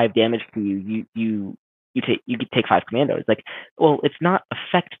 5 damage to you. You take 5 commando. It's like, well, it's not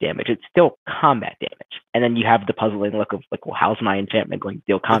effect damage. It's still combat damage. And then you have the puzzling look of like, well, how's my enchantment going to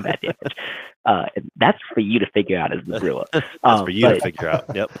deal combat damage? And that's for you to figure out as the brewer. That's for you to figure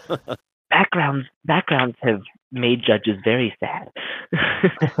out. Yep. Backgrounds have made judges very sad.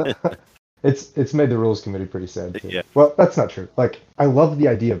 It's made the rules committee pretty sad too. Yeah. Well, that's not true. Like, I love the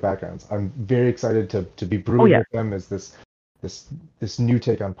idea of backgrounds. I'm very excited to be brewing with them as this new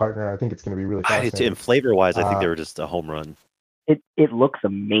take on partner. I think it's going to be really fascinating. And flavor wise, I think they were just a home run. It looks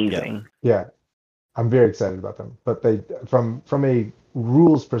amazing. Yeah, I'm very excited about them. But they from a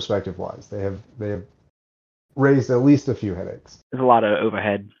rules perspective wise, they have raised at least a few headaches. There's a lot of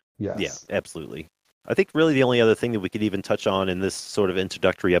overhead. Yes. Yeah, absolutely. I think really the only other thing that we could even touch on in this sort of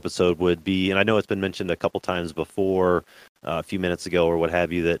introductory episode would be, and I know it's been mentioned a couple times before, a few minutes ago or what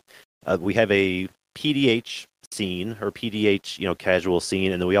have you, that we have a PDH scene or PDH, casual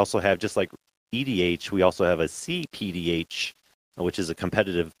scene, and then we also have, just like EDH, we also have a CPDH, which is a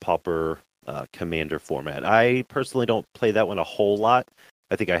competitive Pauper commander format. I personally don't play that one a whole lot.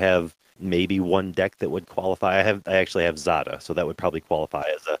 I think I have maybe one deck that would qualify. I actually have Zada, so that would probably qualify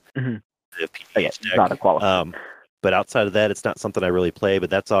as a PDH deck. Zada qualifies. But outside of that, it's not something I really play.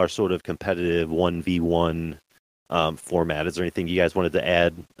 But that's our sort of competitive 1v1 format. Is there anything you guys wanted to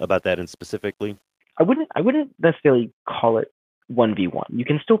add about that in specifically? I wouldn't necessarily call it 1v1. You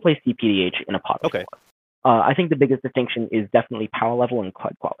can still play CPDH in a pot. Okay. I think the biggest distinction is definitely power level and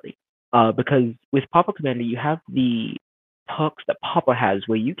card quality. Because with Pauper Commander, you have the perks that Pauper has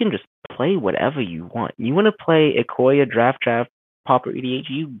where you can just play whatever you want. You want to play Ikoria, Draft, Pauper EDH,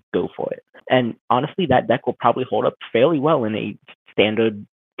 you go for it. And honestly, that deck will probably hold up fairly well in a standard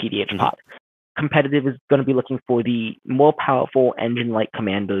PDH pot. Competitive is going to be looking for the more powerful engine-like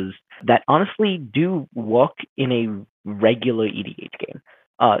commanders that honestly do work in a regular EDH game.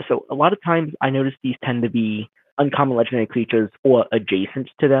 So a lot of times I notice these tend to be uncommon legendary creatures or adjacent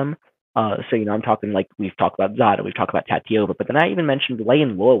to them. So, I'm talking like we've talked about Zada, we've talked about Tatyova, but then I even mentioned Ley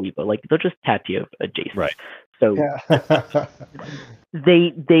and Loreweaver, like they're just Tatyova adjacent. Right. So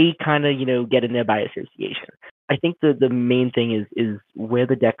they kind of, get in there by association. I think the main thing is where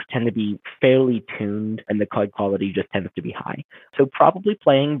the decks tend to be fairly tuned and the card quality just tends to be high. So probably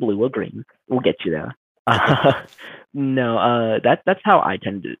playing blue or green will get you there. No, that's how I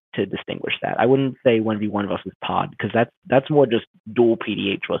tend to distinguish that. I wouldn't say 1v1 versus pod because that's more just dual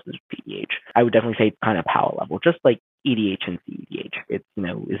PDH versus PDH. I would definitely say kind of power level, just like EDH and CEDH. It's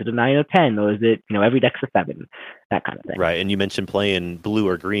is it a 9 or 10 or is it every deck's a 7, that kind of thing. Right, and you mentioned playing blue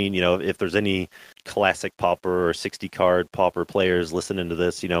or green. If there's any classic Pauper or 60 card Pauper players listening to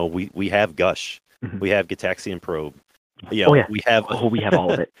this, we have Gush, we have Gitaxian Probe. We have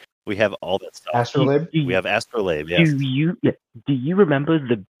all of it. We have all that stuff. Astrolabe? We have Astrolabe, yes. Do you remember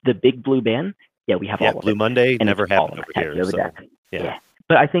the big blue ban? Yeah, we have all of it. Blue Monday and never happened over here. So, yeah.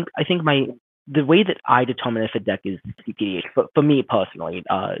 But I think the way that I determine if a deck is CPDH, for me personally,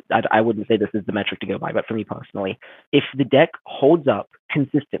 I wouldn't say this is the metric to go by, but for me personally, if the deck holds up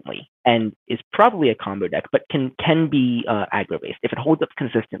consistently and is probably a combo deck, but can be aggro based, if it holds up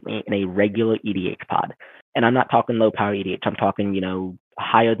consistently in a regular EDH pod, and I'm not talking low power EDH, I'm talking,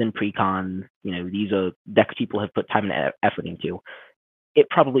 higher than precons, these are decks people have put time and effort into, it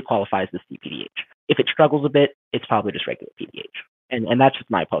probably qualifies as CPDH. If it struggles a bit, it's probably just regular PDH. And that's just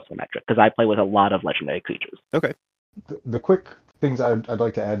my personal metric, because I play with a lot of legendary creatures. Okay. The quick things I'd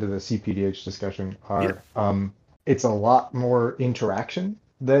like to add to the CPDH discussion are it's a lot more interaction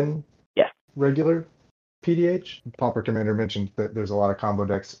than regular PDH. Pauper Commander mentioned that there's a lot of combo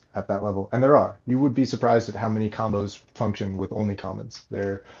decks at that level, and there are. You would be surprised at how many combos function with only commons.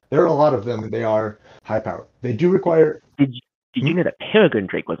 There are a lot of them, and they are high power. They do require... Did you know that Peregrine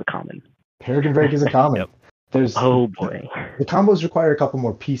Drake was a common? Peregrine Drake is a common. Yep. Oh boy. The combos require a couple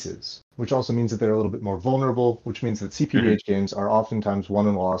more pieces, which also means that they're a little bit more vulnerable, which means that CPDH games are oftentimes won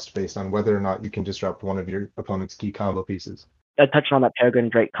and lost based on whether or not you can disrupt one of your opponent's key combo pieces. Touching on that Peregrine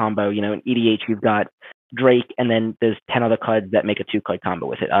Drake combo, in EDH you've got Drake, and then there's 10 other cards that make a 2-card combo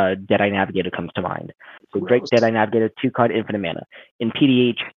with it. Deadeye Navigator comes to mind. So Drake, Deadeye Navigator, 2-card infinite mana. In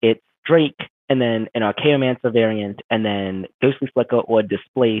PDH, it's Drake, and then an Archaeomancer variant, and then Ghostly Flicker or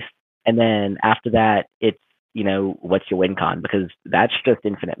Displace, and then after that, it's what's your win con? Because that's just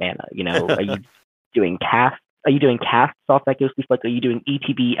infinite mana. Are you doing casts? Are you doing casts off that Ghostly Flicker? Are you doing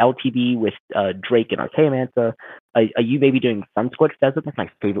ETB, LTB with Drake and Archaeomancer? Are you maybe doing Sunscorched Desert? That's my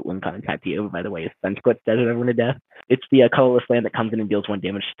favorite win con in TIPO, by the way, is Sunscorched Desert, everyone to death. It's the colorless land that comes in and deals 1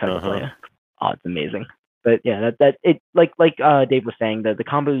 damage to target player. Oh, it's amazing. But yeah, like Dave was saying, the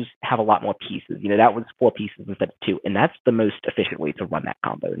combos have a lot more pieces. That was 4 pieces instead of 2, and that's the most efficient way to run that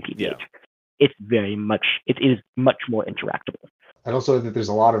combo in PDH. Yeah. It is much more interactable. And also that there's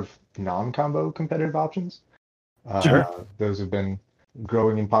a lot of non-combo competitive options. Sure. Those have been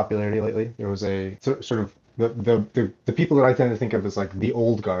growing in popularity lately. There was a sort of the people that I tend to think of as like the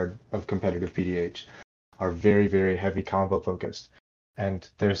old guard of competitive PDH are very, very heavy combo focused. And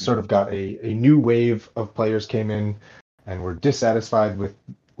there's sort of got a new wave of players came in and were dissatisfied with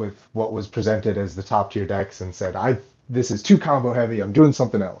what was presented as the top tier decks and said, this is too combo heavy. I'm doing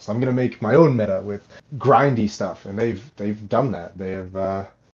something else. I'm gonna make my own meta with grindy stuff, and they've done that. They have.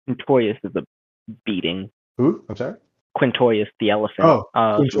 Quintorius is a beating. Who? I'm sorry. Quintorius the elephant. Oh,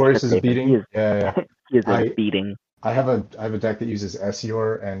 Quintorius is a beating. He is a beating. I have a deck that uses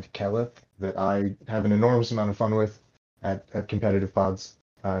Essior and Keleth that I have an enormous amount of fun with at competitive pods,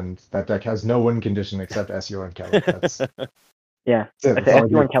 and that deck has no win condition except Essior and Keleth. Essior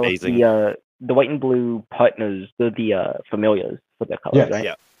and Keleth, the white and blue partners, they're the familiars for their colors, right?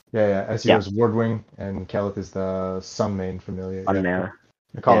 Yeah. Essior is Wardwing, and Keleth is the Sun Main familiar.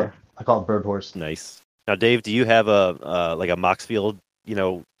 I call it Bird Horse. Nice. Now, Dave, do you have a Moxfield,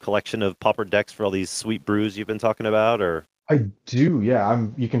 collection of pauper decks for all these sweet brews you've been talking about, or? I do, yeah.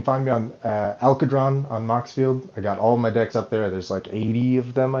 You can find me on Alcadron on Moxfield. I got all my decks up there. There's like 80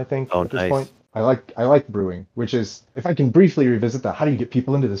 of them, I think, at this point. I like brewing, which is, if I can briefly revisit that, how do you get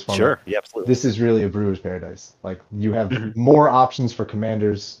people into this format? Sure, yeah, absolutely. This is really a brewer's paradise. Like, you have more options for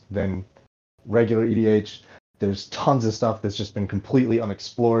commanders than regular EDH. There's tons of stuff that's just been completely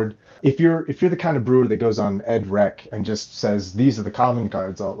unexplored. If you're the kind of brewer that goes on EdRec and just says, these are the common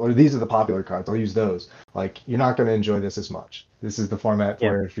cards, or these are the popular cards, I'll use those, like, you're not going to enjoy this as much. This is the format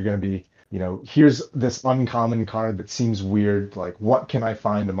where if you're going to be, here's this uncommon card that seems weird, like, what can I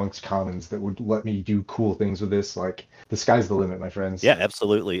find amongst commons that would let me do cool things with this? Like, the sky's the limit, my friends. Yeah,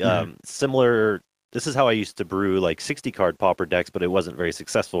 absolutely. Similar. This is how I used to brew like 60-card pauper decks, but it wasn't very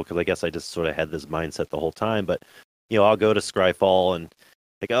successful because I guess I just sort of had this mindset the whole time. But, I'll go to Scryfall and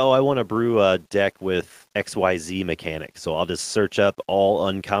like, I want to brew a deck with XYZ mechanic. So I'll just search up all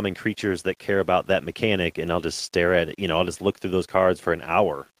uncommon creatures that care about that mechanic, and I'll just stare at it. I'll just look through those cards for an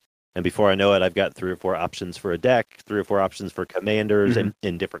hour. And before I know it, I've got 3 or 4 options for a deck, 3 or 4 options for commanders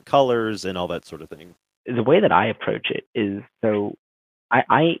in different colors and all that sort of thing. The way that I approach it is, so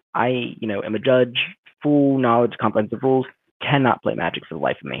I am a judge, full knowledge, comprehensive rules, cannot play Magic for the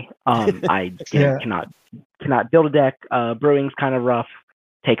life of me. I cannot build a deck. Brewing's kind of rough,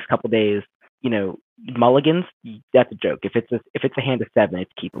 takes a couple days. Mulligans, that's a joke. If it's a hand of 7,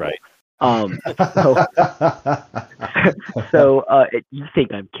 it's keepable. Right. You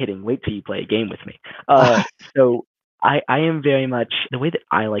think I'm kidding? Wait till you play a game with me. So I am very much, the way that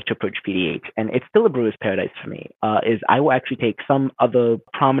I like to approach PDH, and it's still a brewer's paradise for me, is I will actually take some other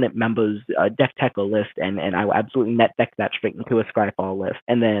prominent members' deck techo list, and I will absolutely net deck that straight into a Scryfall list,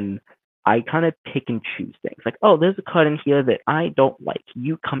 and then I kind of pick and choose things. Like, oh, there's a card in here that I don't like.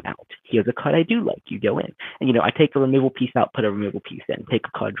 You come out. Here's a card I do like. You go in. And I take a removal piece out, put a removal piece in. Take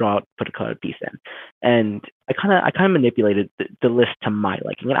a card, draw out, put a card piece in. And I kind of manipulated the list to my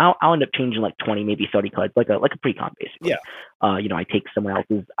liking. And I'll end up changing like 20, maybe 30 cards, like a pre-con basically. Yeah. I take someone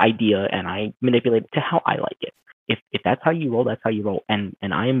else's idea and I manipulate it to how I like it. If that's how you roll, that's how you roll. And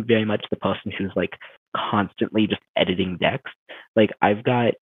I am very much the person who's like constantly just editing decks. Like I've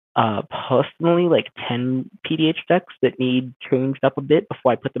got personally like 10 PDH decks that need changed up a bit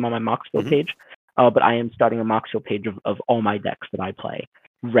before I put them on my Moxfield page. But I am starting a Moxfield page of all my decks that I play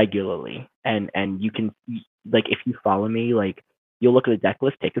regularly. And you can, like, if you follow me, like, you'll look at the deck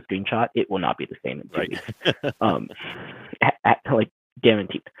list, take a screenshot. It will not be the same in 2 weeks. Like,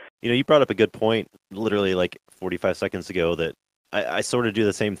 guaranteed. You brought up a good point literally like 45 seconds ago that I sort of do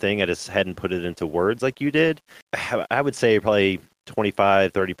the same thing. I just hadn't put it into words like you did. I would say probably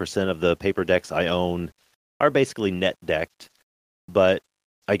 25-30% of the paper decks I own are basically net decked, but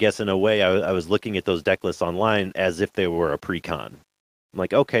I guess in a way I was looking at those deck lists online as if they were a pre-con. I'm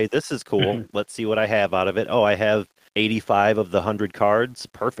like, okay, this is cool. Let's see what I have out of it. Oh, I have 85 of the 100 cards.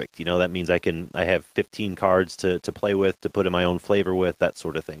 Perfect. That means I have 15 cards to play with, to put in my own flavor with, that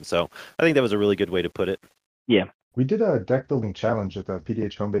sort of thing. So I think that was a really good way to put it. Yeah. We did a deck building challenge at the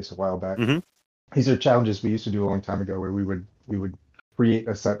PDH home base a while back. These are challenges we used to do a long time ago where we would create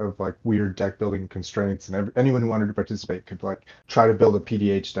a set of like weird deck building constraints, and anyone who wanted to participate could like try to build a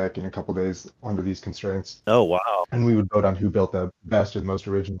PDH deck in a couple days under these constraints. Oh, wow. And we would vote on who built the best or the most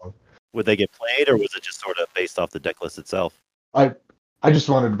original. Would they get played, or was it just sort of based off the deck list itself? I just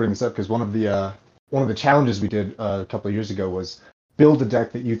wanted to bring this up because one of the challenges we did a couple of years ago was build a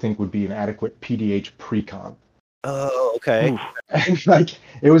deck that you think would be an adequate PDH pre-con. Oh, okay. And like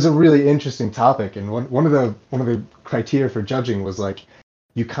it was a really interesting topic, and one of the criteria for judging was like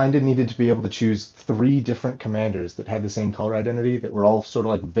you kind of needed to be able to choose 3 different commanders that had the same color identity that were all sort of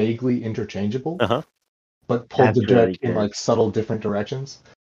like vaguely interchangeable, but pulled the deck in like subtle different directions.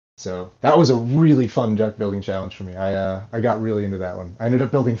 So that was a really fun deck building challenge for me. I got really into that one. I ended up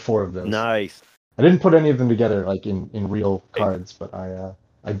building 4 of those. Nice. I didn't put any of them together like in real cards, but I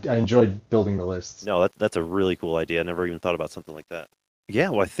enjoyed building the lists. No, that's a really cool idea. I never even thought about something like that. Yeah,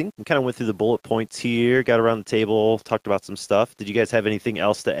 well, I think we kind of went through the bullet points here, got around the table, talked about some stuff. Did you guys have anything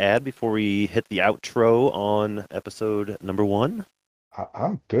else to add before we hit the outro on episode number 1?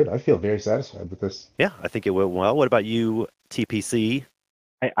 I'm good. I feel very satisfied with this. Yeah, I think it went well. What about you, TPC?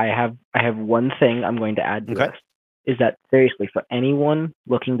 I have one thing I'm going to add to this, is that seriously, for anyone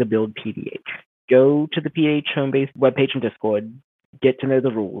looking to build PDH, go to the PDH homebase webpage and Discord, get to know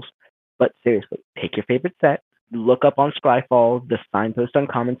the rules, but seriously, pick your favorite set, look up on Scryfall the signpost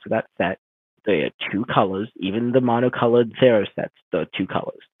uncommons for that set. There are 2 colors, even the monocolored Zero sets, there are 2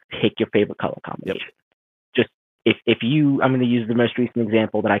 colors. Pick your favorite color combination. Just if you, I'm going to use the most recent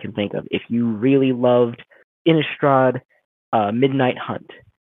example that I can think of. If you really loved Innistrad Midnight Hunt,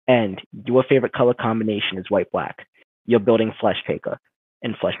 and your favorite color combination is white-black, you're building Fleshtaker,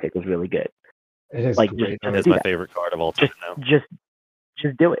 and Fleshtaker is really good. It is like great. That's my favorite card of all time now. Just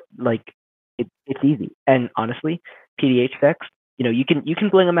do it. Like it's easy. And honestly, PDH decks, you can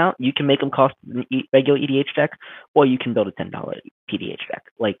bling them out. You can make them cost an regular EDH deck, or you can build a $10 PDH deck.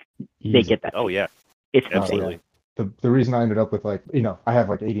 Like they get that. Oh yeah, it's absolutely. The reason I ended up with like, I have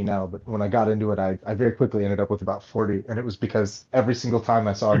like 80 now, but when I got into it, I very quickly ended up with about 40, and it was because every single time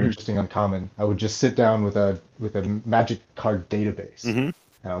I saw an interesting uncommon, I would just sit down with a Magic card database, and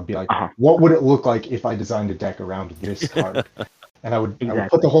I would be like, what would it look like if I designed a deck around this card? And I would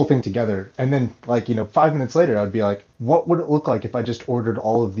put the whole thing together, and then 5 minutes later, I'd be like, what would it look like if I just ordered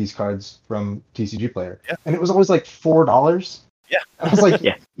all of these cards from TCG Player? Yeah. And it was always like $4. Yeah. I was like,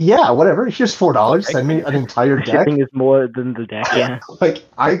 yeah, whatever. Here's $4. Send me an entire deck. Shipping is more than the deck. Yeah. Like,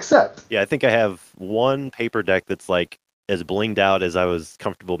 I accept. Yeah, I think I have one paper deck that's like as blinged out as I was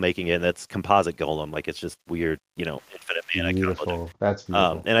comfortable making it, and that's Composite Golem. Like, it's just weird, infinite mana. Beautiful. That's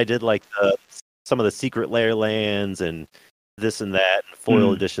beautiful. And I did like some of the Secret Lair lands and this and that, and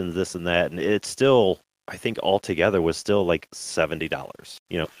foil editions, this and that, and it's still, I think altogether was still like $70.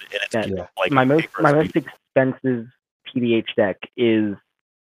 And it's like my most expensive PDH deck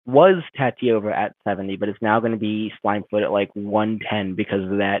was Tatiova at 70, but it's now going to be Slimefoot at like 110 because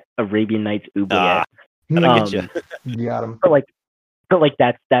of that Arabian Nights Oubliette. Get you. You got him. But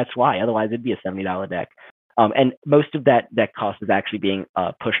that's why. Otherwise, it'd be a $70 deck. And most of that deck cost is actually being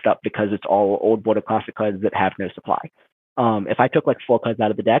pushed up because it's all old Border Classic cards that have no supply. If I took like 4 cards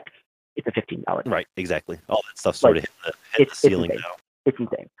out of the deck, it's a $15 deck. Right, exactly. All that stuff sort of hit the ceiling now. It's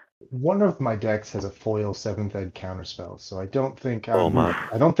insane. One of my decks has a foil 7th Ed counterspell, so I don't think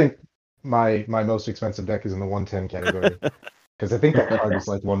my most expensive deck is in the 110 category because I think that card is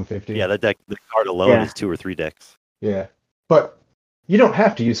like 150. Yeah, the card alone Yeah. is 2 or 3 decks. Yeah. But you don't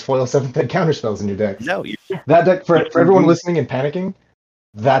have to use foil 7th ed counterspells in your decks. No, you, That deck, for If you everyone use- listening and panicking,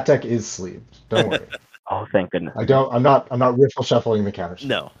 that deck is sleeved. Don't worry. Oh, thank goodness. I'm not riffle shuffling the counters.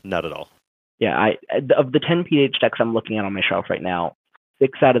 no, not at all. Yeah, of the 10 PDH decks I'm looking at on my shelf right now,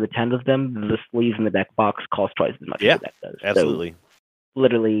 6 out of the 10 of them, the sleeves in the deck box cost twice as much Yeah, as the deck does. Absolutely. So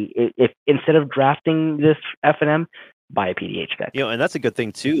literally, if instead of drafting this FNM, buy a PDH deck. You know, and that's a good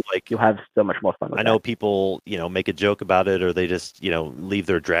thing too. Like, You'll have so much more fun with I know that. people, make a joke about it, or they just, leave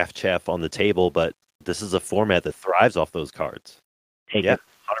their draft chaff on the table, but this is a format that thrives off those cards. Take Yeah, it.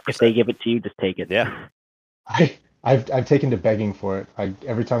 100%. If they give it to you, just take it. Yeah. I've taken to begging for it.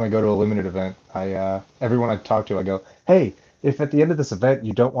 Every time I go to a limited event, everyone I talk to, I go, hey, if at the end of this event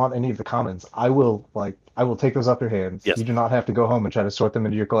you don't want any of the commons, I will take those off your hands. Yes. You do not have to go home and try to sort them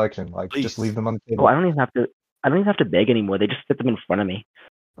into your collection. Like, Please. just leave them on the table. Oh, I don't even have to beg anymore. They just sit them in front of me.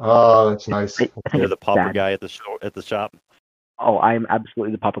 Oh, that's nice. I think You're it's the pauper sad. guy at the shop. Oh, I'm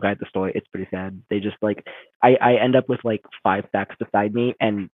absolutely the pauper guy at the store. It's pretty sad. They just like I end up with like 5 stacks beside me,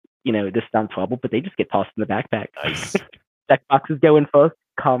 and this sounds horrible, but they just get tossed in the backpack. Nice. Deck boxes go in first,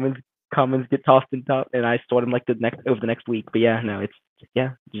 commons get tossed in top, and I sort them like over the next week. But yeah, no, it's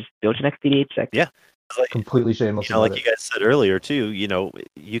just build your next PDH deck. Yeah. It's like, Completely shameless. like about you guys said earlier too,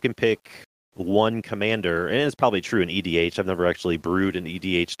 you can pick one commander, and it's probably true in EDH. I've never actually brewed an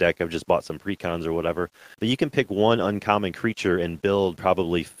EDH deck. I've just bought some precons or whatever. But you can pick one uncommon creature and build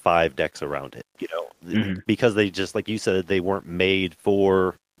probably 5 decks around it, Mhm. because they just, like you said, they weren't made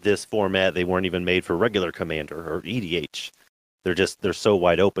for this format. They weren't even made for regular commander or EDH. They're so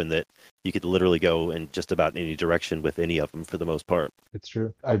wide open that you could literally go in just about any direction with any of them for the most part. It's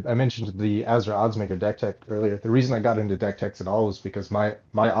true. I mentioned the Azra Oddsmaker deck tech earlier. The reason I got into deck techs at all was because my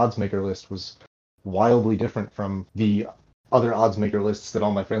Oddsmaker list was wildly different from the other Oddsmaker lists that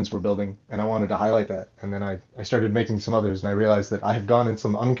all my friends were building, and I wanted to highlight that. And then I started making some others, and I realized that I have gone in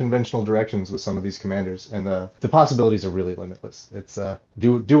some unconventional directions with some of these commanders, and the possibilities are really limitless. It's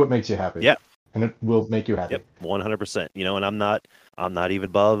do what makes you happy. Yeah. And it will make you happy. Yep, 100%. And I'm not even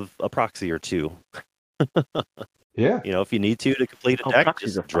above a proxy or 2. Yeah. If you need to complete a Oh, deck,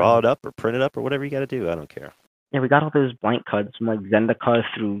 proxies just are draw fun. it up or print it up or whatever you got to do. I don't care. Yeah, we got all those blank cards from like Zendikar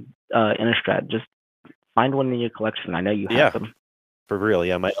through Innistrad. Just find one in your collection. I know you have Yeah. them. For real,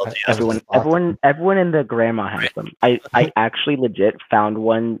 yeah. My LGS Everyone, is awesome. everyone in the grandma has them. I actually legit found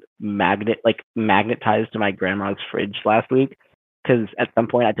one magnetized to my grandma's fridge last week because at some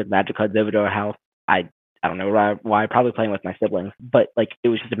point I took magic cards over to her house. I don't know why, probably playing with my siblings, but like it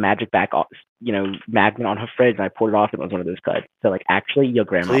was just a magic magnet on her fridge, and I pulled it off, and it was one of those cards. So like actually, your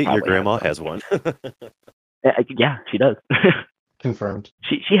grandma. Actually, your probably grandma has has one. yeah, she does. Confirmed.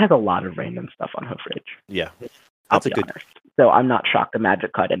 she has a lot of random stuff on her fridge. Yeah. I'll That's a be good. honest. So I'm not shocked the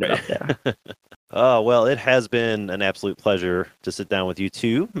magic card ended up there. Oh, well, it has been an absolute pleasure to sit down with you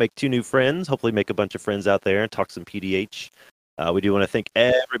two, make 2 new friends, hopefully make a bunch of friends out there and talk some PDH. We do want to thank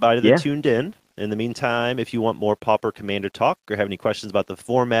everybody that Yeah. tuned in. In the meantime, if you want more Pauper Commander talk or have any questions about the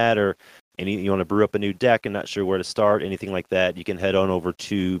format or you want to brew up a new deck and not sure where to start, anything like that, you can head on over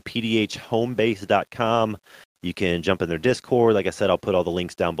to pdhhomebase.com. You can jump in their Discord. Like I said, I'll put all the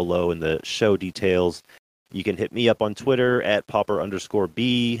links down below in the show details. You can hit me up on Twitter at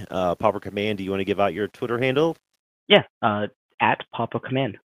pauper_B. Pauper Command, do you want to give out your Twitter handle? Yeah, at Papa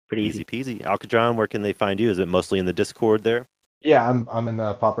Command. Pretty Easy easy. peasy. Alcadron, where can they find you? Is it mostly in the Discord there? Yeah, I'm in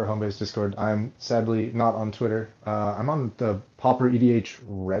the Pauper Homebase Discord. I'm sadly not on Twitter. I'm on the Pauper EDH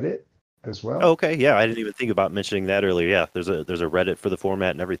Reddit as well. Oh, okay, yeah, I didn't even think about mentioning that earlier. Yeah, there's a Reddit for the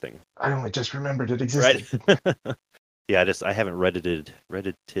format and everything. I only just remembered it existed. Right. Yeah, I haven't reddited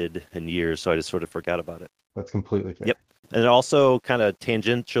in years, so I just sort of forgot about it. That's completely fair. Yep. And also kind of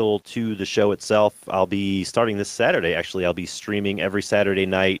tangential to the show itself, I'll be starting this Saturday. Actually, I'll be streaming every Saturday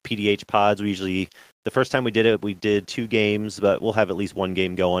night PDH pods. The first time we did it, we did 2 games, but we'll have at least 1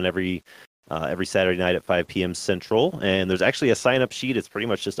 game going every Saturday night at 5 p.m. Central. And there's actually a sign-up sheet. It's pretty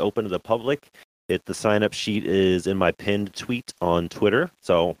much just open to the public. The sign-up sheet is in my pinned tweet on Twitter.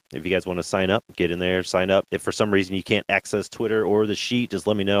 So if you guys want to sign up, get in there, sign up. If for some reason you can't access Twitter or the sheet, just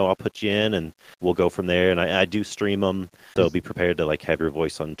let me know. I'll put you in, and we'll go from there. And I do stream them, so be prepared to have your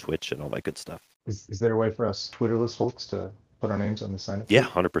voice on Twitch and all that good stuff. Is there a way for us Twitterless folks to put our names on the sign-up? Yeah,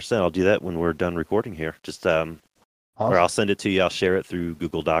 100%. I'll do that when we're done recording here. Just or I'll send it to you. I'll share it through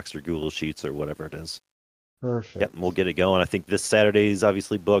Google Docs or Google Sheets or whatever it is. Perfect. Yep, we'll get it going. I think this Saturday is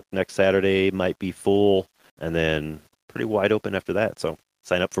obviously booked. Next Saturday might be full, and then pretty wide open after that. So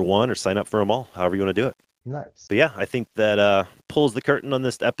sign up for one or sign up for them all, however you want to do it. Nice. But yeah, I think that pulls the curtain on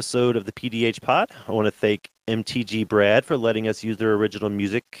this episode of the PDH Pod. I want to thank MTG Brad for letting us use their original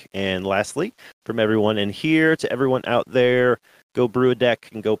music. And lastly, from everyone in here to everyone out there, go brew a deck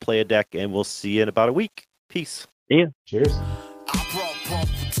and go play a deck, and we'll see you in about a week. Peace. Cheers. I brought Pump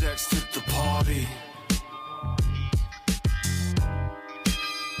Text to the party.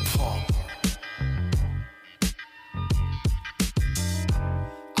 Pump.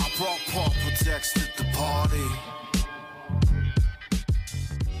 I brought Pump Text to the party.